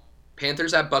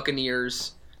 Panthers at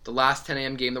Buccaneers, the last 10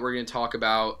 a.m. game that we're going to talk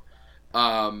about.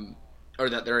 or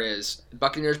that there is.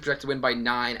 Buccaneers projected to win by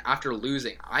 9 after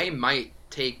losing. I might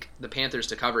take the Panthers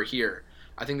to cover here.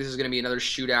 I think this is going to be another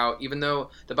shootout, even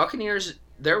though the Buccaneers,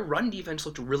 their run defense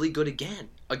looked really good again.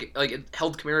 Like it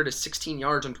held Kamara to 16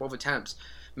 yards on 12 attempts.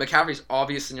 McCaffrey's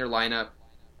obvious in your lineup,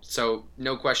 so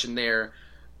no question there.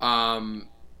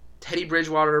 Teddy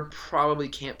Bridgewater, probably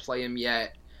can't play him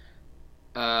yet.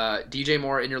 DJ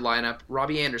Moore in your lineup.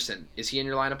 Robbie Anderson, is he in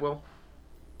your lineup, Will?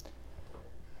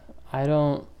 I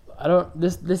don't.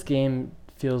 This game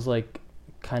feels like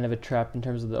kind of a trap in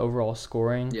terms of the overall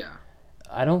scoring. Yeah.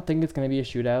 I don't think it's going to be a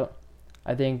shootout.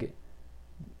 I think,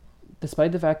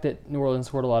 despite the fact that New Orleans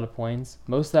scored a lot of points,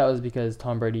 most of that was because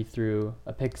Tom Brady threw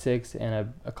a pick six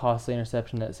and a costly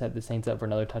interception that set the Saints up for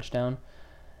another touchdown.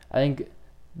 I think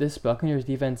this Buccaneers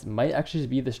defense might actually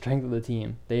be the strength of the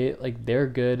team. They're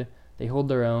good. They hold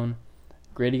their own.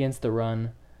 Great against the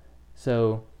run.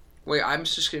 So. Wait, I'm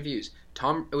just confused.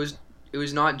 It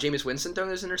was not Jameis Winston throwing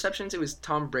those interceptions. It was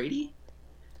Tom Brady.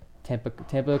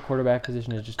 Tampa quarterback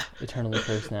position is just eternally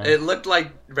cursed now. It looked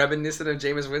like reminiscent of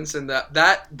Jameis Winston.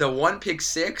 The one pick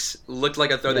six looked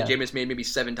like a throw that Jameis made maybe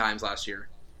 7 times last year.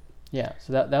 Yeah,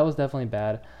 so that was definitely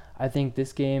bad. I think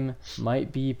this game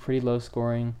might be pretty low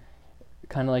scoring,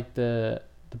 kind of like the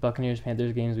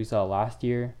Buccaneers-Panthers games we saw last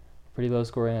year. Pretty low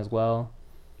scoring as well.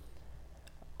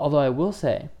 Although I will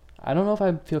say, I don't know if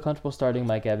I feel comfortable starting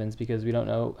Mike Evans because we don't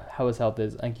know how his health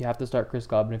is. I think you have to start Chris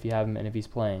Godwin if you have him and if he's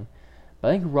playing. But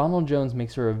I think Ronald Jones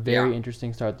makes for a very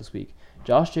interesting start this week.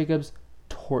 Josh Jacobs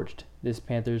torched this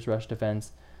Panthers rush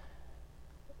defense.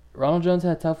 Ronald Jones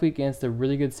had a tough week against a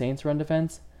really good Saints run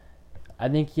defense. I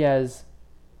think he has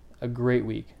a great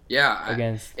week.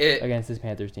 Against this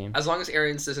Panthers team. As long as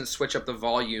Arians doesn't switch up the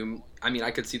volume, I mean, I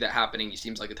could see that happening. He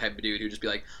seems like the type of dude who'd just be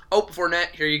like, "Oh, Fournette,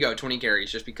 here you go, 20 carries,"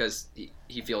 just because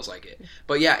he feels like it.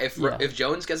 But if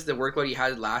Jones gets the workload he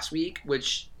had last week,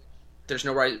 which there's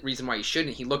no reason why he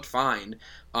shouldn't, he looked fine.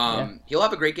 He'll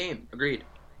have a great game. Agreed.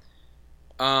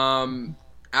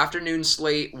 Afternoon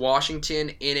slate,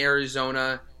 Washington in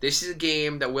Arizona. This is a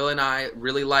game that Will and I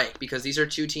really like because these are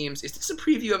two teams. Is this a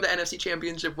preview of the NFC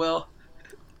Championship, Will?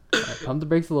 Pump the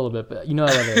brakes a little bit, but you know I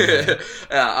love it.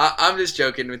 I'm just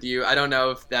joking with you. I don't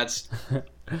know if that's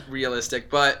realistic,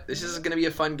 but this is going to be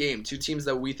a fun game. Two teams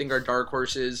that we think are dark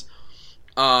horses.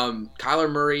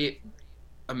 Kyler Murray,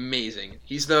 amazing.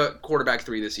 He's the quarterback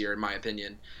 3 this year, in my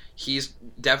opinion. He's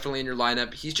definitely in your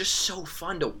lineup. He's just so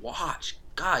fun to watch.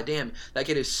 God damn, that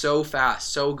kid is so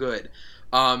fast, so good.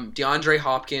 DeAndre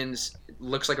Hopkins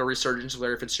looks like a resurgence of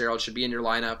Larry Fitzgerald, should be in your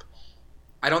lineup.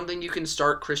 I don't think you can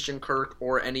start Christian Kirk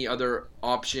or any other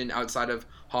option outside of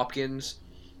Hopkins.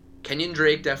 Kenyon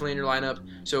Drake definitely in your lineup.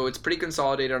 So it's pretty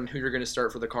consolidated on who you're going to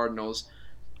start for the Cardinals.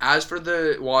 As for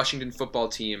the Washington football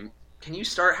team, can you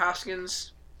start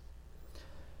Haskins?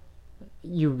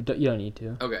 You don't need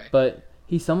to. Okay. But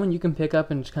he's someone you can pick up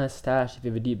and just kind of stash if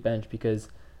you have a deep bench because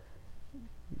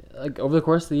like over the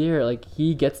course of the year, like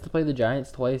he gets to play the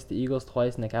Giants twice, the Eagles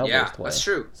twice, and the Cowboys twice. Yeah, that's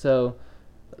true. So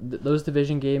those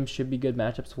division games should be good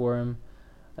matchups for him.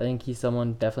 I think he's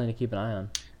someone definitely to keep an eye on.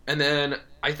 And then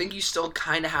I think you still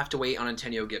kind of have to wait on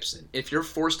Antonio Gibson. If you're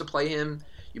forced to play him,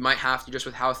 you might have to just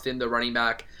with how thin the running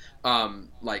back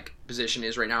position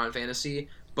is right now in fantasy.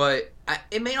 But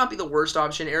it may not be the worst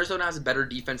option. Arizona has a better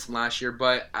defense than last year,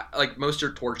 but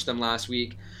Mostert torched them last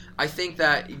week. I think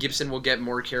that Gibson will get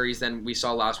more carries than we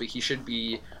saw last week. He should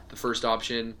be the first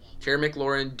option. Terry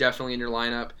McLaurin definitely in your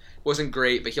lineup. Wasn't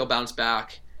great, but he'll bounce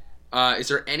back. Is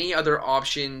there any other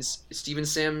options? Steven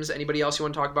Sims, anybody else you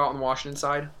want to talk about on the Washington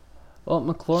side? Well,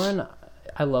 McLaurin,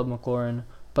 I love McLaurin,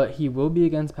 but he will be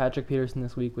against Patrick Peterson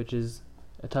this week, which is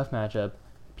a tough matchup.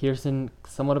 Peterson,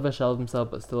 somewhat of a shell of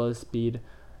himself, but still has speed.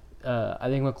 I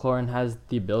think McLaurin has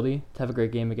the ability to have a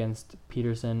great game against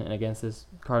Peterson and against this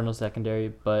Cardinals secondary,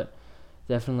 but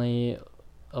definitely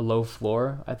a low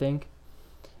floor, I think.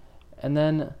 And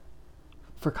then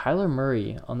for Kyler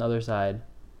Murray on the other side,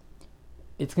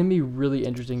 it's going to be really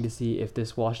interesting to see if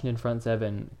this Washington front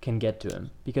seven can get to him.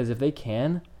 Because if they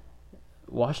can,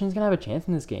 Washington's going to have a chance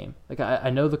in this game. Like I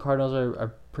know the Cardinals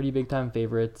are pretty big-time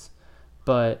favorites,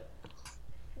 but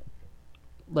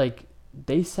like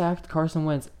they sacked Carson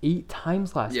Wentz 8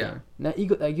 times last game. Now,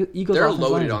 Eagles they're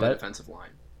loaded on the defensive line.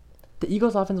 The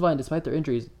Eagles' offensive line, despite their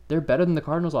injuries, they're better than the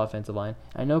Cardinals' offensive line.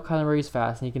 I know Kyler Murray's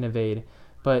fast and he can evade,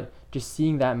 but just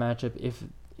seeing that matchup,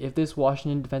 if this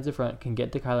Washington defensive front can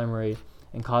get to Kyler Murray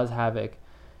and cause havoc,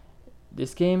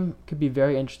 this game could be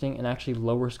very interesting and actually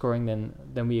lower scoring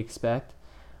than we expect.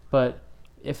 But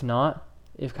if not,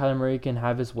 if Kyler Murray can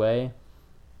have his way,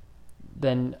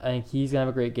 then I think he's going to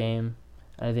have a great game.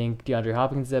 I think DeAndre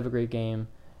Hopkins will have a great game.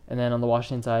 And then on the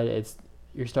Washington side, it's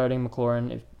you're starting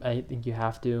McLaurin if I think you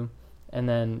have to, and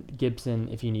then Gibson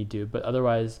if you need to. But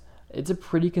otherwise, it's a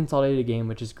pretty consolidated game,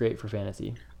 which is great for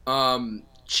fantasy.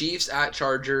 Chiefs at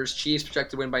Chargers. Chiefs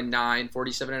projected to win by 9,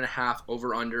 47.5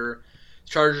 over under.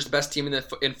 Chargers the best team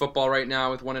in football right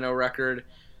now with 1-0 record.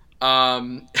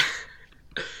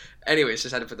 Anyways,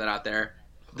 just had to put that out there.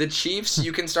 The Chiefs,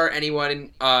 you can start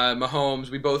anyone. Mahomes,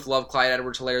 we both love Clyde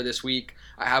Edwards-Helaire this week.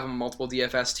 I have him on multiple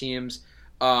DFS teams.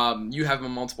 You have him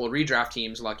on multiple redraft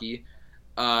teams, lucky.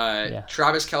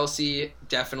 Travis Kelce,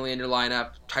 definitely in your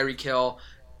lineup. Tyreek Hill.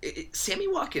 Sammy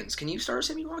Watkins, can you start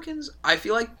Sammy Watkins? I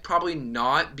feel like probably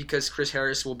not, because Chris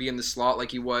Harris will be in the slot like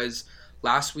he was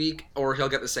last week, or he'll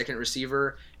get the second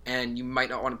receiver, and you might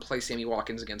not want to play Sammy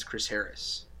Watkins against Chris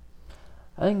Harris.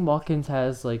 I think Watkins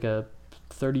has like a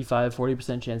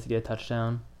 35-40% chance to get a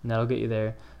touchdown, and that'll get you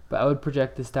there. But I would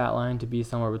project the stat line to be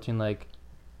somewhere between like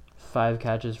 5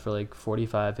 catches for like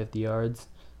 45-50 yards.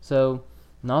 So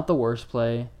not the worst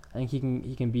play. I think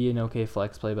he can be an okay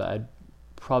flex play, but I'd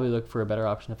probably look for a better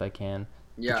option if I can.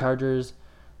 Yeah. The Chargers,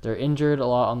 they're injured a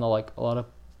lot on a lot of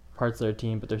parts of their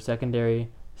team, but their secondary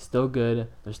still good.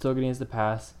 They're still getting us the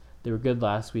pass. They were good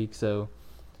last week, so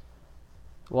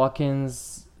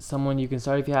Watkins, someone you can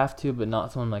start if you have to, but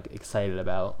not someone like excited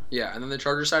about. Yeah, and then the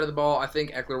Chargers side of the ball, I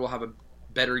think Eckler will have a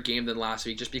better game than last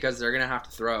week just because they're going to have to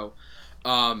throw.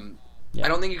 I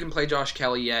don't think you can play Josh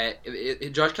Kelly yet.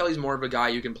 Josh Kelly's more of a guy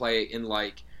you can play in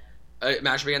like a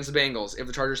matchup against the Bengals. If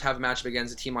the Chargers have a matchup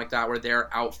against a team like that where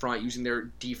they're out front using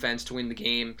their defense to win the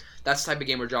game, that's the type of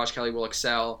game where Josh Kelly will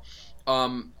excel.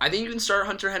 I think you can start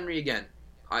Hunter Henry again.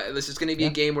 This is going to be a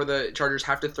game where the Chargers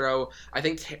have to throw. I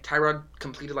think Tyrod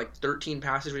completed like 13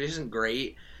 passes, which isn't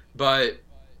great, but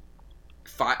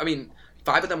 5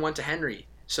 of them went to Henry.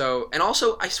 So, and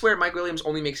also, I swear Mike Williams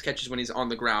only makes catches when he's on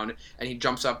the ground and he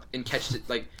jumps up and catches it.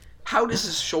 Like, how does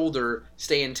his shoulder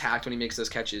stay intact when he makes those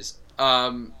catches?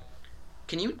 Can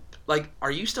you,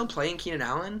 are you still playing Keenan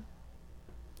Allen?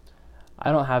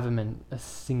 I don't have him in a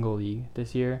single league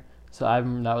this year, so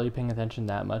I'm not really paying attention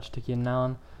that much to Keenan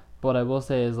Allen. But what I will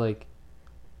say is,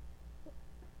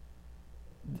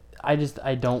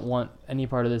 I don't want any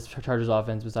part of this Chargers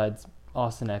offense besides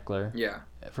Austin Eckler. Yeah.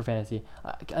 For fantasy.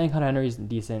 I think Hunter Henry's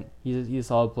decent. He's a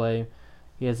solid play.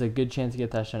 He has a good chance to get a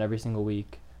touchdown every single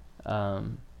week. He's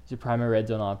a primary red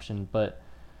zone option. But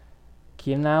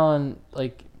Keenan Allen,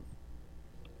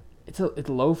 it's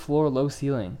a low floor, low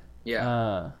ceiling.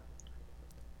 Yeah.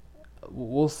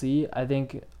 We'll see. I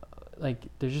think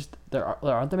there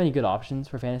aren't that many good options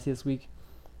for fantasy this week,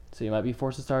 so you might be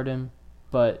forced to start him.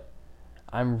 But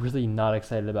I'm really not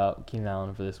excited about Keenan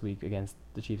Allen for this week against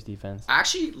the Chiefs defense. I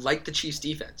actually like the Chiefs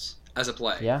defense as a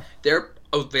play. Yeah. They're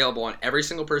available on every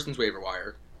single person's waiver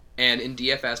wire and in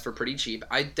DFS for pretty cheap.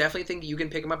 I definitely think you can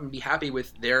pick them up and be happy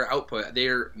with their output.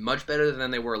 They're much better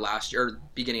than they were last year, or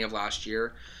beginning of last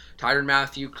year. Tyrann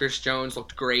Mathieu, Chris Jones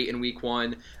looked great in week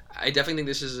 1. I definitely think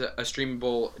this is a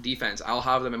streamable defense. I'll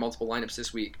have them in multiple lineups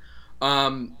this week.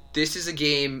 This is a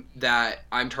game that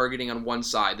I'm targeting on one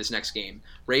side, this next game.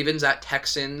 Ravens at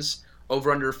Texans,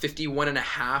 over under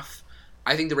 51.5.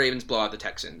 I think the Ravens blow out the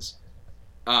Texans.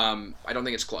 I don't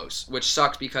think it's close, which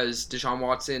sucks because Deshaun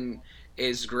Watson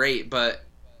is great, but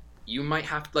you might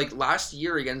have to, last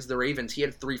year against the Ravens, he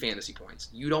had 3 fantasy points.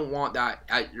 You don't want that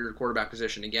at your quarterback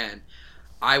position again.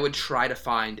 I would try to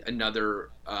find another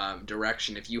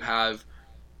direction. If you have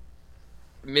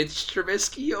Mitch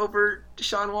Trubisky over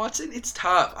Deshaun Watson, it's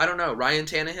tough. I don't know. Ryan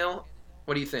Tannehill,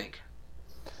 what do you think?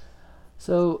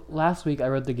 So last week I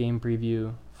wrote the game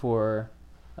preview for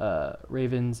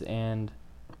Ravens and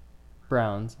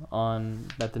Browns on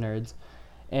Bet the Nerds,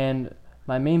 and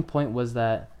my main point was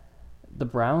that the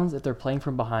Browns, if they're playing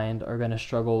from behind, are going to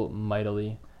struggle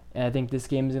mightily. And I think this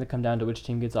game is going to come down to which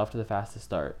team gets off to the fastest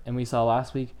start. And we saw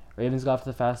last week, Ravens got off to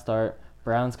the fast start.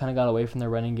 Browns kind of got away from their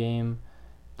running game,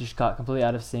 just got completely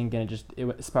out of sync, and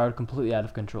it spiraled completely out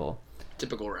of control.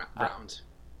 Typical Browns.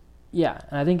 Yeah,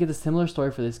 and I think it's a similar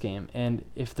story for this game. And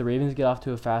if the Ravens get off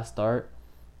to a fast start,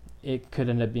 it could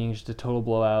end up being just a total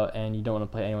blowout, and you don't want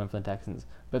to play anyone from the Texans.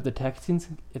 But if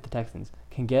the Texans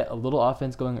can get a little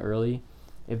offense going early,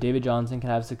 if David Johnson can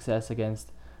have success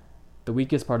against the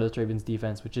weakest part of this Ravens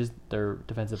defense, which is their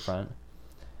defensive front,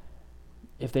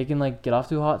 if they can get off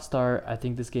to a hot start, I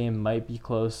think this game might be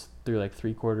close through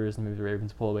 3 quarters, and maybe the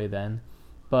Ravens pull away then.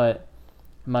 But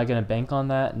am I going to bank on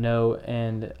that? No,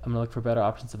 and I'm going to look for better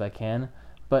options if I can.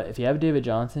 But if you have David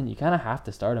Johnson, you kind of have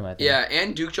to start him, I think. Yeah,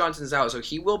 and Duke Johnson's out, so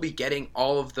he will be getting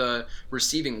all of the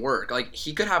receiving work.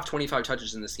 He could have 25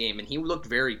 touches in this game, and he looked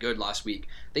very good last week.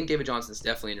 I think David Johnson's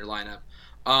definitely in your lineup.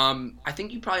 I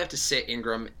think you probably have to sit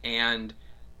Ingram and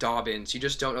Dobbins, you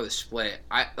just don't know the split.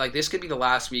 This could be the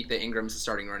last week that Ingram's the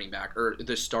starting running back, or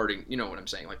the starting, you know what I'm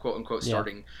saying, like quote unquote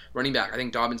starting running back. I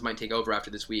think Dobbins might take over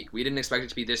after this week. We didn't expect it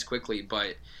to be this quickly,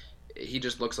 but he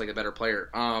just looks like a better player.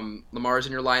 Lamar's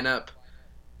in your lineup.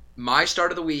 My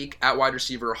start of the week at wide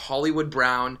receiver, Hollywood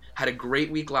Brown, had a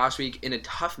great week last week in a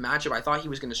tough matchup. I thought he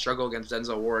was going to struggle against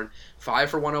Denzel Ward. 5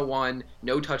 for 101,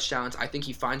 no touchdowns. I think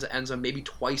he finds the end zone maybe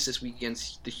twice this week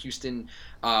against the Houston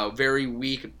very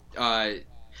weak.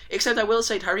 Except I will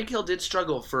say Tyreek Hill did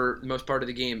struggle for the most part of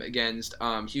the game against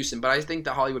Houston, but I think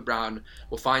that Hollywood Brown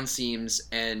will find seams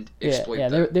and exploit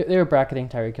them. They were bracketing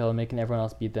Tyreek Hill and making everyone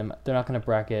else beat them. They're not going to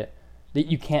bracket.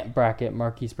 You can't bracket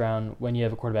Marquise Brown when you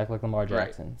have a quarterback like Lamar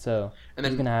Jackson. Right. So he's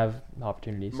going to have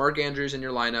opportunities. Mark Andrews in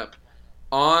your lineup.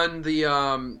 On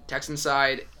the Texans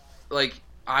side,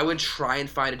 I would try and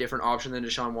find a different option than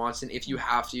Deshaun Watson. If you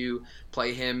have to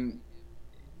play him,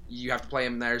 you have to play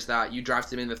him. There's that. You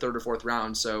drafted him in the 3rd or 4th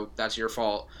round, so that's your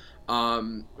fault.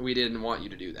 We didn't want you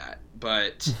to do that.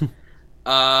 But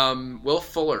Will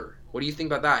Fuller, what do you think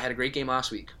about that? Had a great game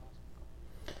last week.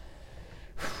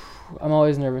 I'm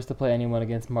always nervous to play anyone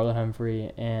against Marlon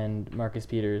Humphrey and Marcus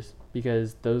Peters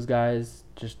because those guys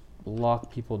just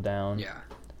lock people down. Yeah.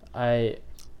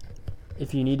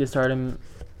 If you need to start him,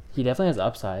 he definitely has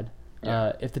upside.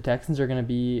 Yeah. If the Texans are going to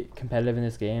be competitive in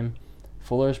this game,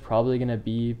 Fuller's probably going to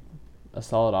be a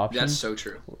solid option. That's so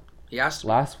true. He has to.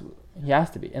 He has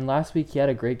to be. And last week he had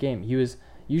a great game.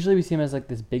 Usually we see him as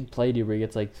this big play dude where he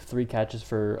gets 3 catches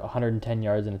for 110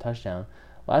 yards and a touchdown.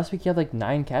 Last week he had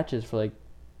 9 catches for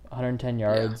 110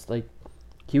 yards. Yeah.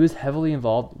 He was heavily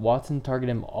involved. Watson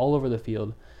targeted him all over the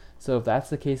field. So if that's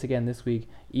the case again this week,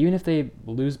 even if they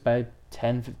lose by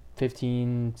 10,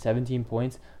 15, 17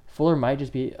 points, Fuller might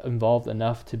just be involved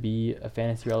enough to be a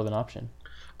fantasy relevant option.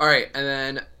 All right, and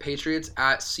then Patriots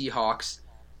at Seahawks.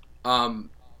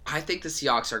 I think the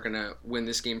Seahawks are going to win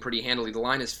this game pretty handily. The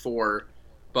line is 4,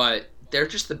 but they're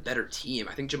just the better team.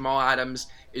 I think Jamal Adams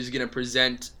is going to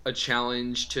present a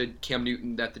challenge to Cam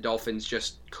Newton that the Dolphins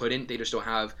just couldn't. They just don't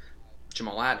have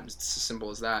Jamal Adams. It's as simple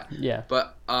as that. Yeah.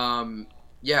 But,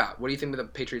 what do you think of the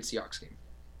Patriots-Seahawks game?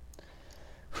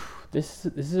 This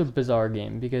is a bizarre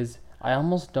game because I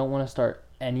almost don't want to start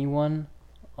anyone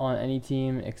on any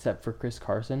team except for Chris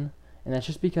Carson. And that's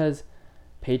just because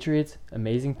Patriots,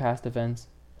 amazing pass defense.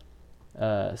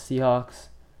 Seahawks,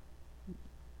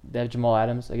 they have Jamal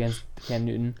Adams against Cam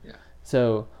Newton. Yeah.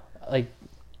 So, I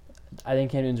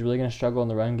think Cam Newton's really going to struggle in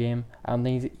the run game. I don't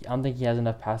think he has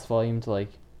enough pass volume to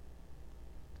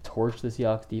torch the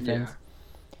Seahawks defense. Yeah.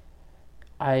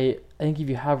 I think if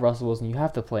you have Russell Wilson, you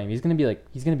have to play him. He's going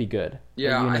to be good.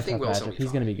 Yeah, I think Wilson.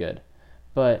 He's going to be good.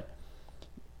 But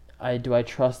do I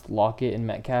trust Lockett and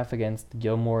Metcalf against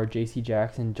Gilmore, J.C.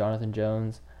 Jackson, Jonathan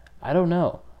Jones? I don't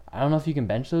know. I don't know if you can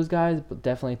bench those guys, but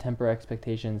definitely temper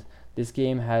expectations. This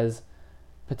game has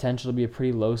potential to be a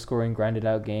pretty low-scoring,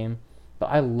 grinded-out game. But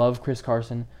I love Chris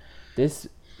Carson. This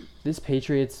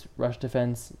Patriots rush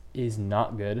defense is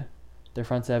not good. Their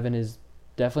front seven is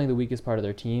definitely the weakest part of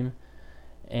their team.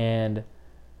 And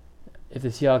if the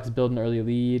Seahawks build an early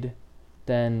lead,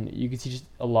 then you can see just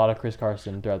a lot of Chris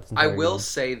Carson throughout this entire game. I will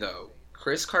say, though,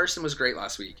 Chris Carson was great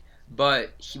last week,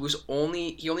 but he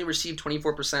only received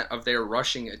 24% of their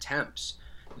rushing attempts.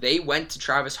 They went to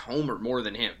Travis Homer more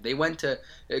than him. They went to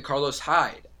Carlos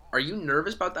Hyde. Are you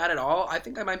nervous about that at all? I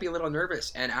think I might be a little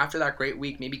nervous. And after that great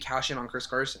week, maybe cash in on Chris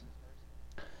Carson.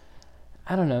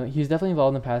 I don't know. He was definitely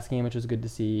involved in the pass game, which was good to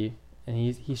see. And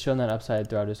he's shown that upside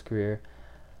throughout his career.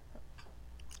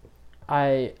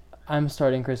 I'm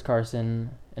starting Chris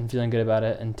Carson and feeling good about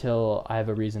it until I have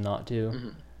a reason not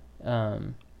to. Mm-hmm.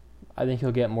 I think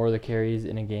he'll get more of the carries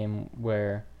in a game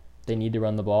where they need to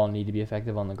run the ball and need to be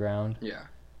effective on the ground. Yeah.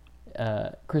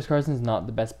 Chris Carson's not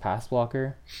the best pass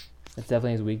blocker. It's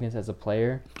definitely his weakness as a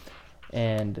player.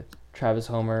 And Travis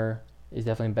Homer is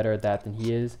definitely better at that than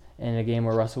he is. And in a game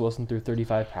where Russell Wilson threw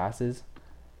 35 passes,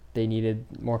 they needed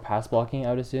more pass blocking, I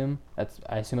would assume.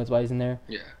 I assume that's why he's in there.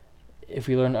 Yeah. If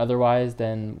we learn otherwise,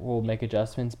 then we'll make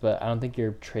adjustments. But I don't think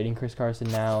you're trading Chris Carson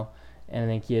now. And I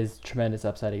think he has tremendous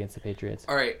upside against the Patriots.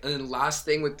 All right. And then last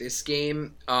thing with this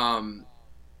game, what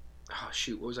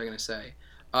was I going to say?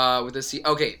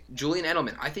 Julian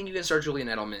Edelman. I think you can start Julian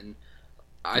Edelman.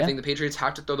 I think the Patriots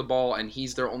have to throw the ball, and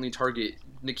he's their only target.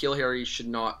 N'Keal Harry should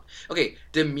not. Okay,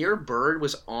 Damiere Byrd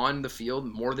was on the field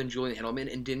more than Julian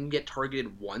Edelman and didn't get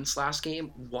targeted once last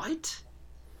game. What?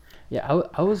 Yeah,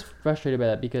 I was frustrated by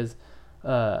that because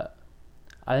I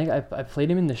think I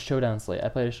played him in the showdown slate. I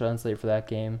played a showdown slate for that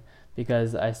game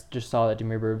because I just saw that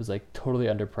Damiere Byrd was totally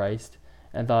underpriced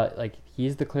and thought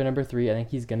he's the clear number 3. I think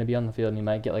he's going to be on the field and he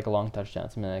might get a long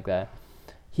touchdown, something like that.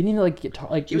 he didn't even like get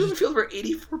He was on the field for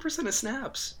 84% of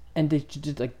snaps. and they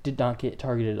just like did not get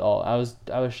targeted at all. I was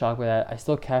shocked by that. I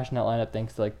still cashed in that lineup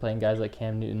thanks to like playing guys like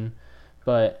Cam Newton,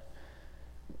 but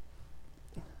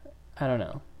I don't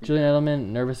know. Julian Edelman,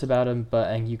 nervous about him, but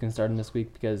I think you can start him this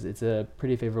week because it's a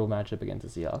pretty favorable matchup against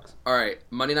the Seahawks. All right,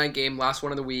 Monday night game, last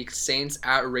one of the week. Saints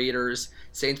at Raiders.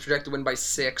 Saints projected to win by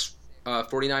 6,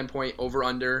 49-point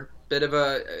over/under. Bit of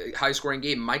a high-scoring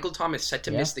game. Michael Thomas set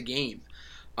to miss the game.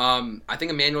 I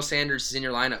think Emmanuel Sanders is in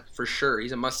your lineup for sure.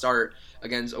 He's a must-start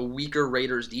against a weaker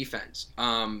Raiders defense.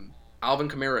 Alvin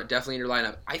Kamara, definitely in your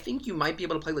lineup. I think you might be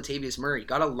able to play Latavius Murray.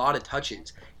 Got a lot of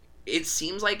touches. It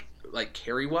seems like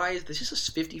carry-wise, this is a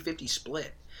 50-50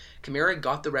 split. Kamara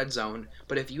got the red zone,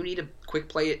 but if you need a quick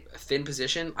play at a thin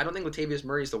position, I don't think Latavius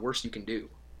Murray is the worst you can do.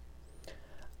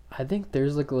 I think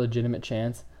there's like a legitimate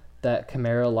chance that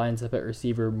Kamara lines up at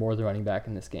receiver more than running back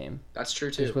in this game. That's true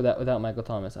too. Just without Michael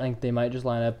Thomas. I think they might just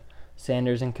line up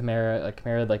Sanders and Kamara, like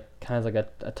Kamara kind of like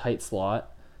a tight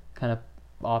slot kind of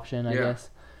option, I guess.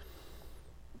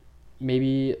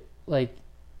 Maybe like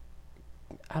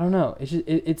I don't know. It's just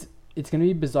it's going to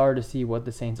be bizarre to see what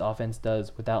the Saints offense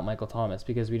does without Michael Thomas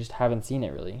because we just haven't seen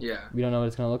it really. Yeah. We don't know what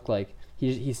it's going to look like.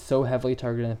 He's so heavily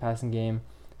targeted in the passing game.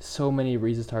 So many of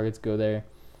Reese's targets go there.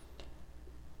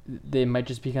 They might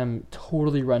just become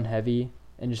totally run heavy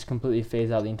and just completely phase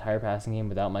out the entire passing game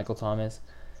without Michael Thomas.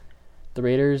 The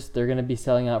Raiders, they're going to be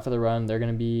selling out for the run. They're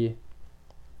going to be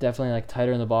definitely like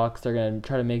tighter in the box. They're going to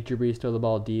try to make Drew Brees throw the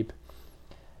ball deep.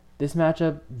 This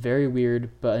matchup, very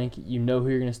weird, but I think you know who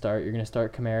you're going to start. You're going to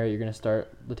start Kamara. You're going to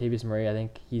start Latavius Murray. I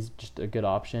think he's just a good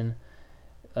option.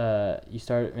 You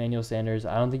start Emmanuel Sanders.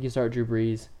 I don't think you start Drew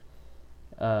Brees.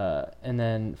 And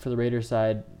then for the Raiders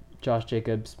side, Josh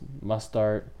Jacobs must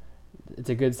start. It's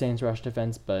a good Saints rush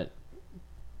defense, but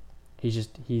you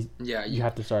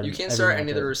have to start him. You can't start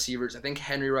any of the receivers. I think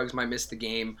Henry Ruggs might miss the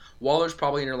game. Waller's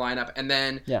probably in your lineup. And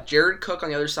then Jared Cook on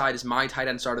the other side is my tight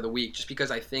end start of the week just because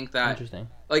I think that interesting.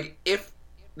 Like, if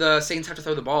the Saints have to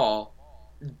throw the ball,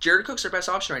 Jared Cook's their best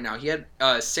option right now. He had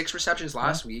 6 receptions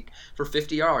last week for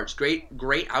 50 yards.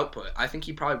 Great output. I think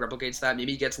he probably replicates that.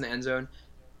 Maybe he gets in the end zone.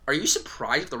 Are you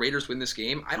surprised if the Raiders win this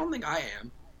game? I don't think I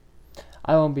am.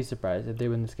 I won't be surprised if they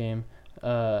win this game,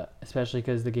 especially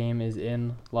because the game is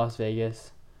in Las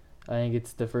Vegas. I think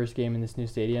it's the first game in this new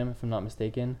stadium, if I'm not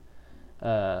mistaken.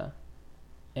 But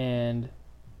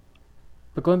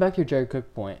going back to your Jared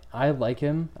Cook point, I like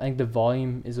him. I think the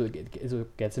volume is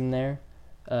what gets him there.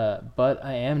 But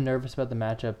I am nervous about the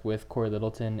matchup with Corey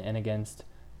Littleton and against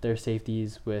their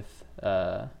safeties with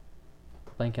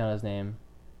blanking on his name,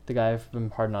 the guy from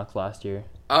Hard Knocks last year.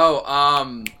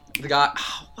 The guy.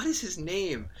 What is his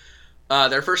name?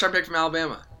 Their first-round pick from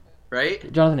Alabama,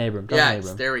 right? Jonathan Abram.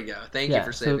 Yes, there we go. Thank you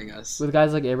for saving us. With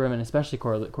guys like Abram and especially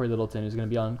Corey Littleton, who's going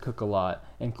to be on Cook a lot,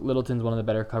 and Littleton's one of the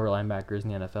better cover linebackers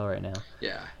in the NFL right now.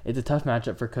 Yeah. It's a tough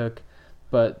matchup for Cook,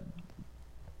 but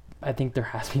I think there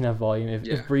has to be enough volume.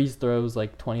 If Breeze throws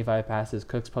like 25 passes,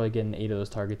 Cook's probably getting 8 of those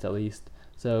targets at least.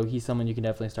 So he's someone you can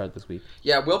definitely start this week.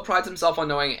 Yeah, Will prides himself on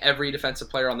knowing every defensive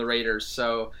player on the Raiders,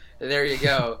 so there you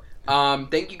go.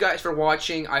 Thank you guys for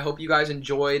watching. I hope you guys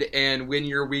enjoyed and win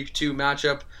your Week 2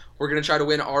 matchup. We're going to try to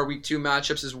win our Week 2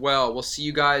 matchups as well. We'll see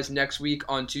you guys next week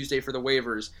on Tuesday for the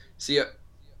waivers. See ya.